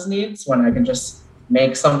else's needs when I can just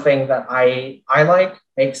make something that I like,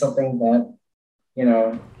 make something that,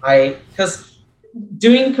 I because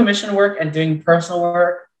doing commission work and doing personal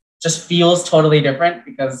work just feels totally different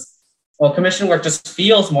because well, commission work just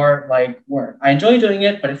feels more like work. I enjoy doing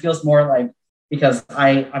it, but it feels more like because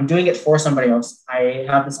I'm doing it for somebody else. I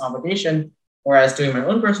have this obligation. Whereas doing my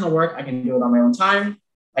own personal work, I can do it on my own time.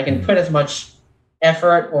 I can Mhm. put as much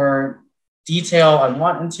effort or detail I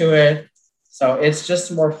want into it. So it's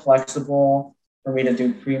just more flexible for me to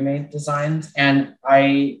do pre-made designs. And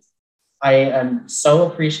I am so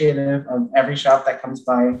appreciative of every shop that comes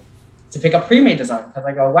by to pick up pre-made design because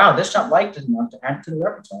I go, wow, this shop liked it enough to add it to the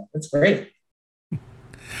repertoire. That's great.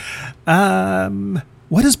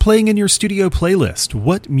 What is playing in your studio playlist?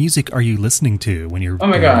 What music are you listening to when you're? Oh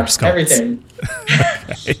my gosh, everything.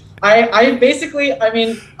 I basically, I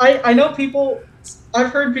mean, I know people.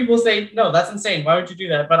 I've heard people say, no, that's insane. Why would you do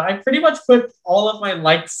that? But I pretty much put all of my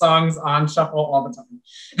liked songs on shuffle all the time.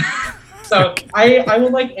 So I will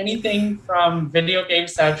like anything from video game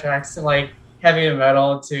soundtracks to like heavy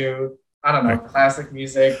metal to, I don't know, classic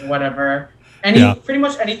music, whatever. Pretty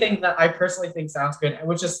much anything that I personally think sounds good,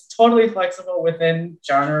 which is totally flexible within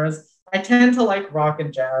genres. I tend to like rock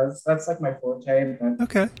and jazz. That's like my forte.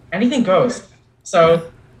 But anything goes.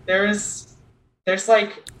 So there's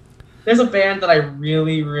a band that I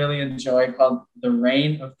really, really enjoy called The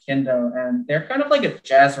Reign of Kindo, and they're kind of like a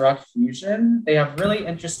jazz rock fusion. They have really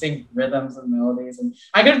interesting rhythms and melodies, and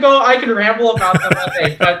I could ramble about them all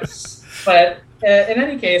day, but in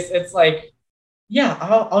any case, it's like, yeah,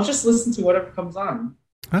 I'll just listen to whatever comes on.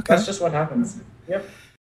 Okay, that's just what happens. Yep.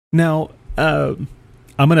 Now, I'm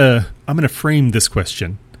gonna frame this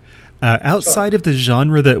question outside of the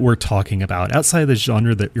genre that we're talking about, outside of the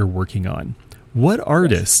genre that you're working on. What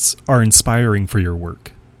artists are inspiring for your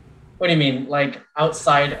work? What do you mean, like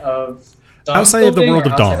outside of outside of the world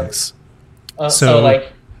of dongs? So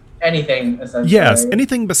like anything essentially. Yes,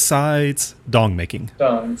 anything besides dong making.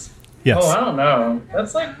 Dongs. Yes. Oh, I don't know.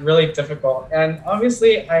 That's like really difficult. And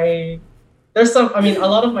obviously a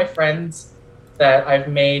lot of my friends that I've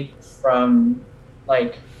made from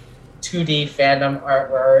like 2D fandom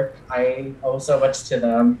artwork, I owe so much to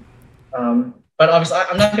them. But obviously,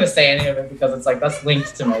 I'm not going to say any of it because it's like that's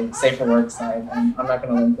linked to my Safe for Work side, and I'm not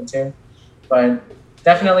going to link it to. But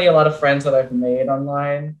definitely a lot of friends that I've made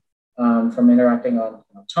online from interacting on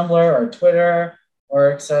Tumblr or Twitter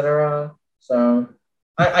or etc. So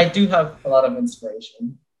I do have a lot of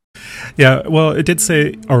inspiration. Yeah, well, you did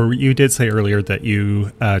say earlier that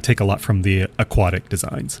you take a lot from the aquatic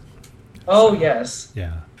designs. Oh, yes.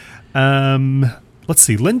 Yeah. Let's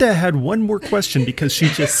see. Linda had one more question because she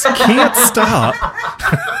just can't stop.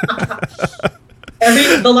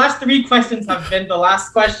 The last 3 questions have been the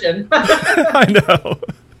last question. I know.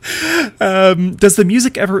 Does the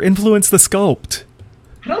music ever influence the sculpt?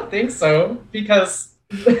 I don't think so because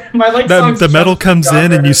my songs. The metal comes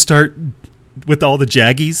in and you start with all the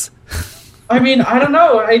jaggies. I mean, I don't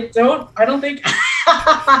know. I don't think.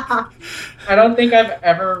 I don't think I've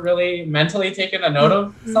ever really mentally taken a note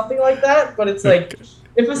of something like that, but it's like,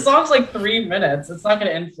 if a song's like 3 minutes, it's not going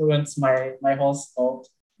to influence my whole sculpt.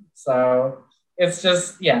 So it's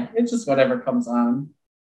just whatever comes on.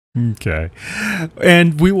 Okay.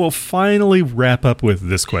 And we will finally wrap up with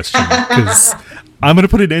this question because I'm going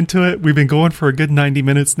to put it into it. We've been going for a good 90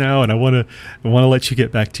 minutes now, and I want to let you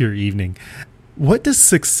get back to your evening. What does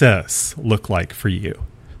success look like for you?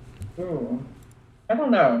 Ooh, I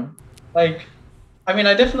don't know. Like, I mean,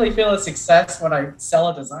 I definitely feel a success when I sell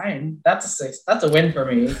a design. That's a win for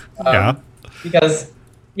me. Because,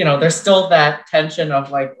 there's still that tension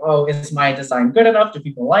of like, oh, is my design good enough? Do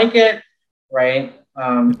people like it? Right.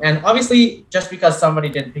 And obviously, just because somebody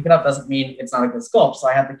didn't pick it up doesn't mean it's not a good sculpt. So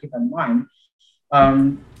I have to keep that in mind.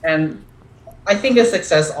 And I think a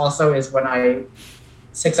success also is when I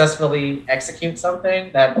successfully execute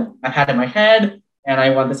something that I've had in my head, and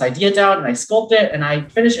I want this idea down, and I sculpt it, and I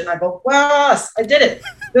finish it, and I go, wow, I did it.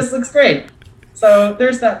 This looks great. So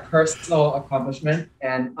there's that personal accomplishment,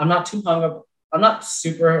 and I'm not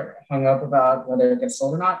super hung up about whether it gets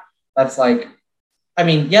sold or not. That's like, I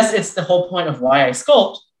mean, yes, it's the whole point of why I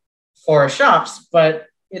sculpt for shops, but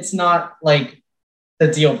it's not like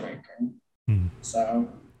the deal breaker. So.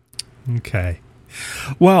 Okay.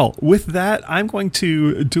 Well, with that, I'm going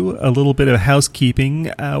to do a little bit of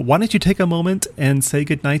housekeeping. Why don't you take a moment and say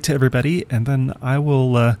goodnight to everybody, and then I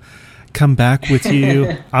will come back with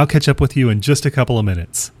you. I'll catch up with you in just a couple of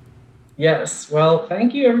minutes. Yes. Well,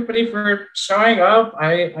 thank you, everybody, for showing up.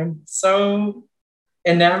 I'm so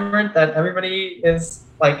enamored that everybody is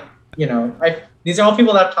like, these are all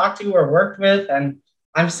people that I've talked to or worked with, and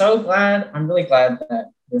I'm really glad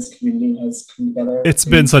that this community has come together. It's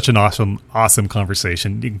been such an awesome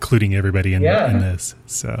conversation, including everybody in this.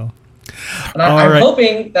 So, and I'm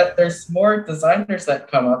hoping that there's more designers that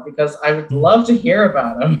come up because I would love to hear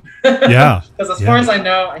about them. Yeah. Because as far as I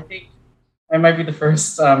know, I think I might be the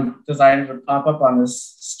first designer to pop up on this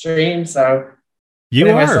stream. So,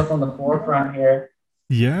 putting myself on the forefront here.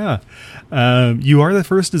 Yeah. You are the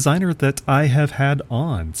first designer that I have had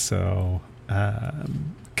on. So,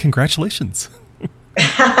 congratulations.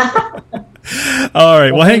 All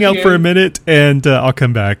right, we'll hang thank out for you. a minute, and I'll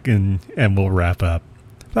come back and we'll wrap up.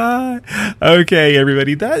 Bye. Okay,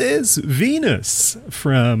 everybody, that is Venus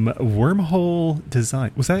from Wormhole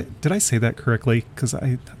Design. Did I say that correctly? Because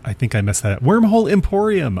I think I messed that up. Wormhole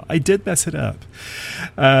Emporium. I did mess it up.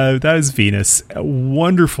 That is Venus, a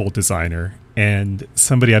wonderful designer, and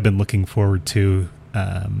somebody I've been looking forward to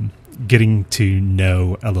getting to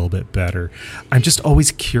know a little bit better. I'm just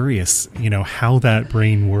always curious, how that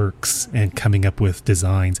brain works and coming up with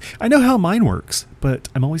designs. I know how mine works, but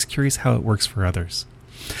I'm always curious how it works for others.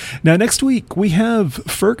 Now, next week, we have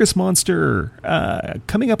Fergus Monster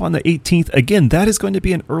coming up on the 18th. Again, that is going to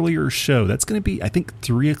be an earlier show. That's going to be, I think,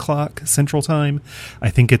 3 o'clock Central Time. I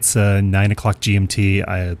think it's 9 o'clock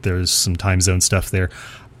GMT. There's some time zone stuff there.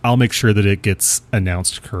 I'll make sure that it gets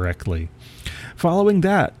announced correctly. Following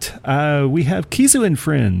that, we have Kizu and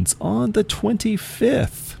Friends on the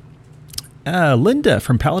 25th. Linda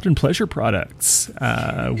from Paladin Pleasure Products.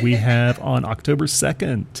 We have on October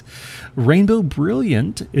 2nd. Rainbow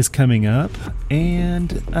Brilliant is coming up, and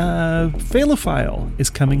Phallophile is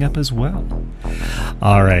coming up as well.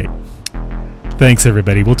 All right. Thanks,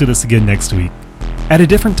 everybody. We'll do this again next week at a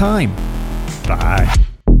different time. Bye.